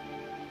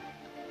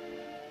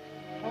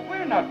 Well,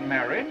 we're not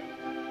married.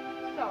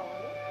 So?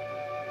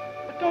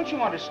 But don't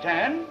you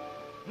understand?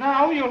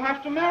 Now you'll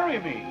have to marry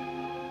me.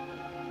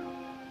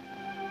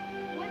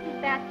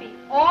 Wouldn't that be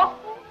awful?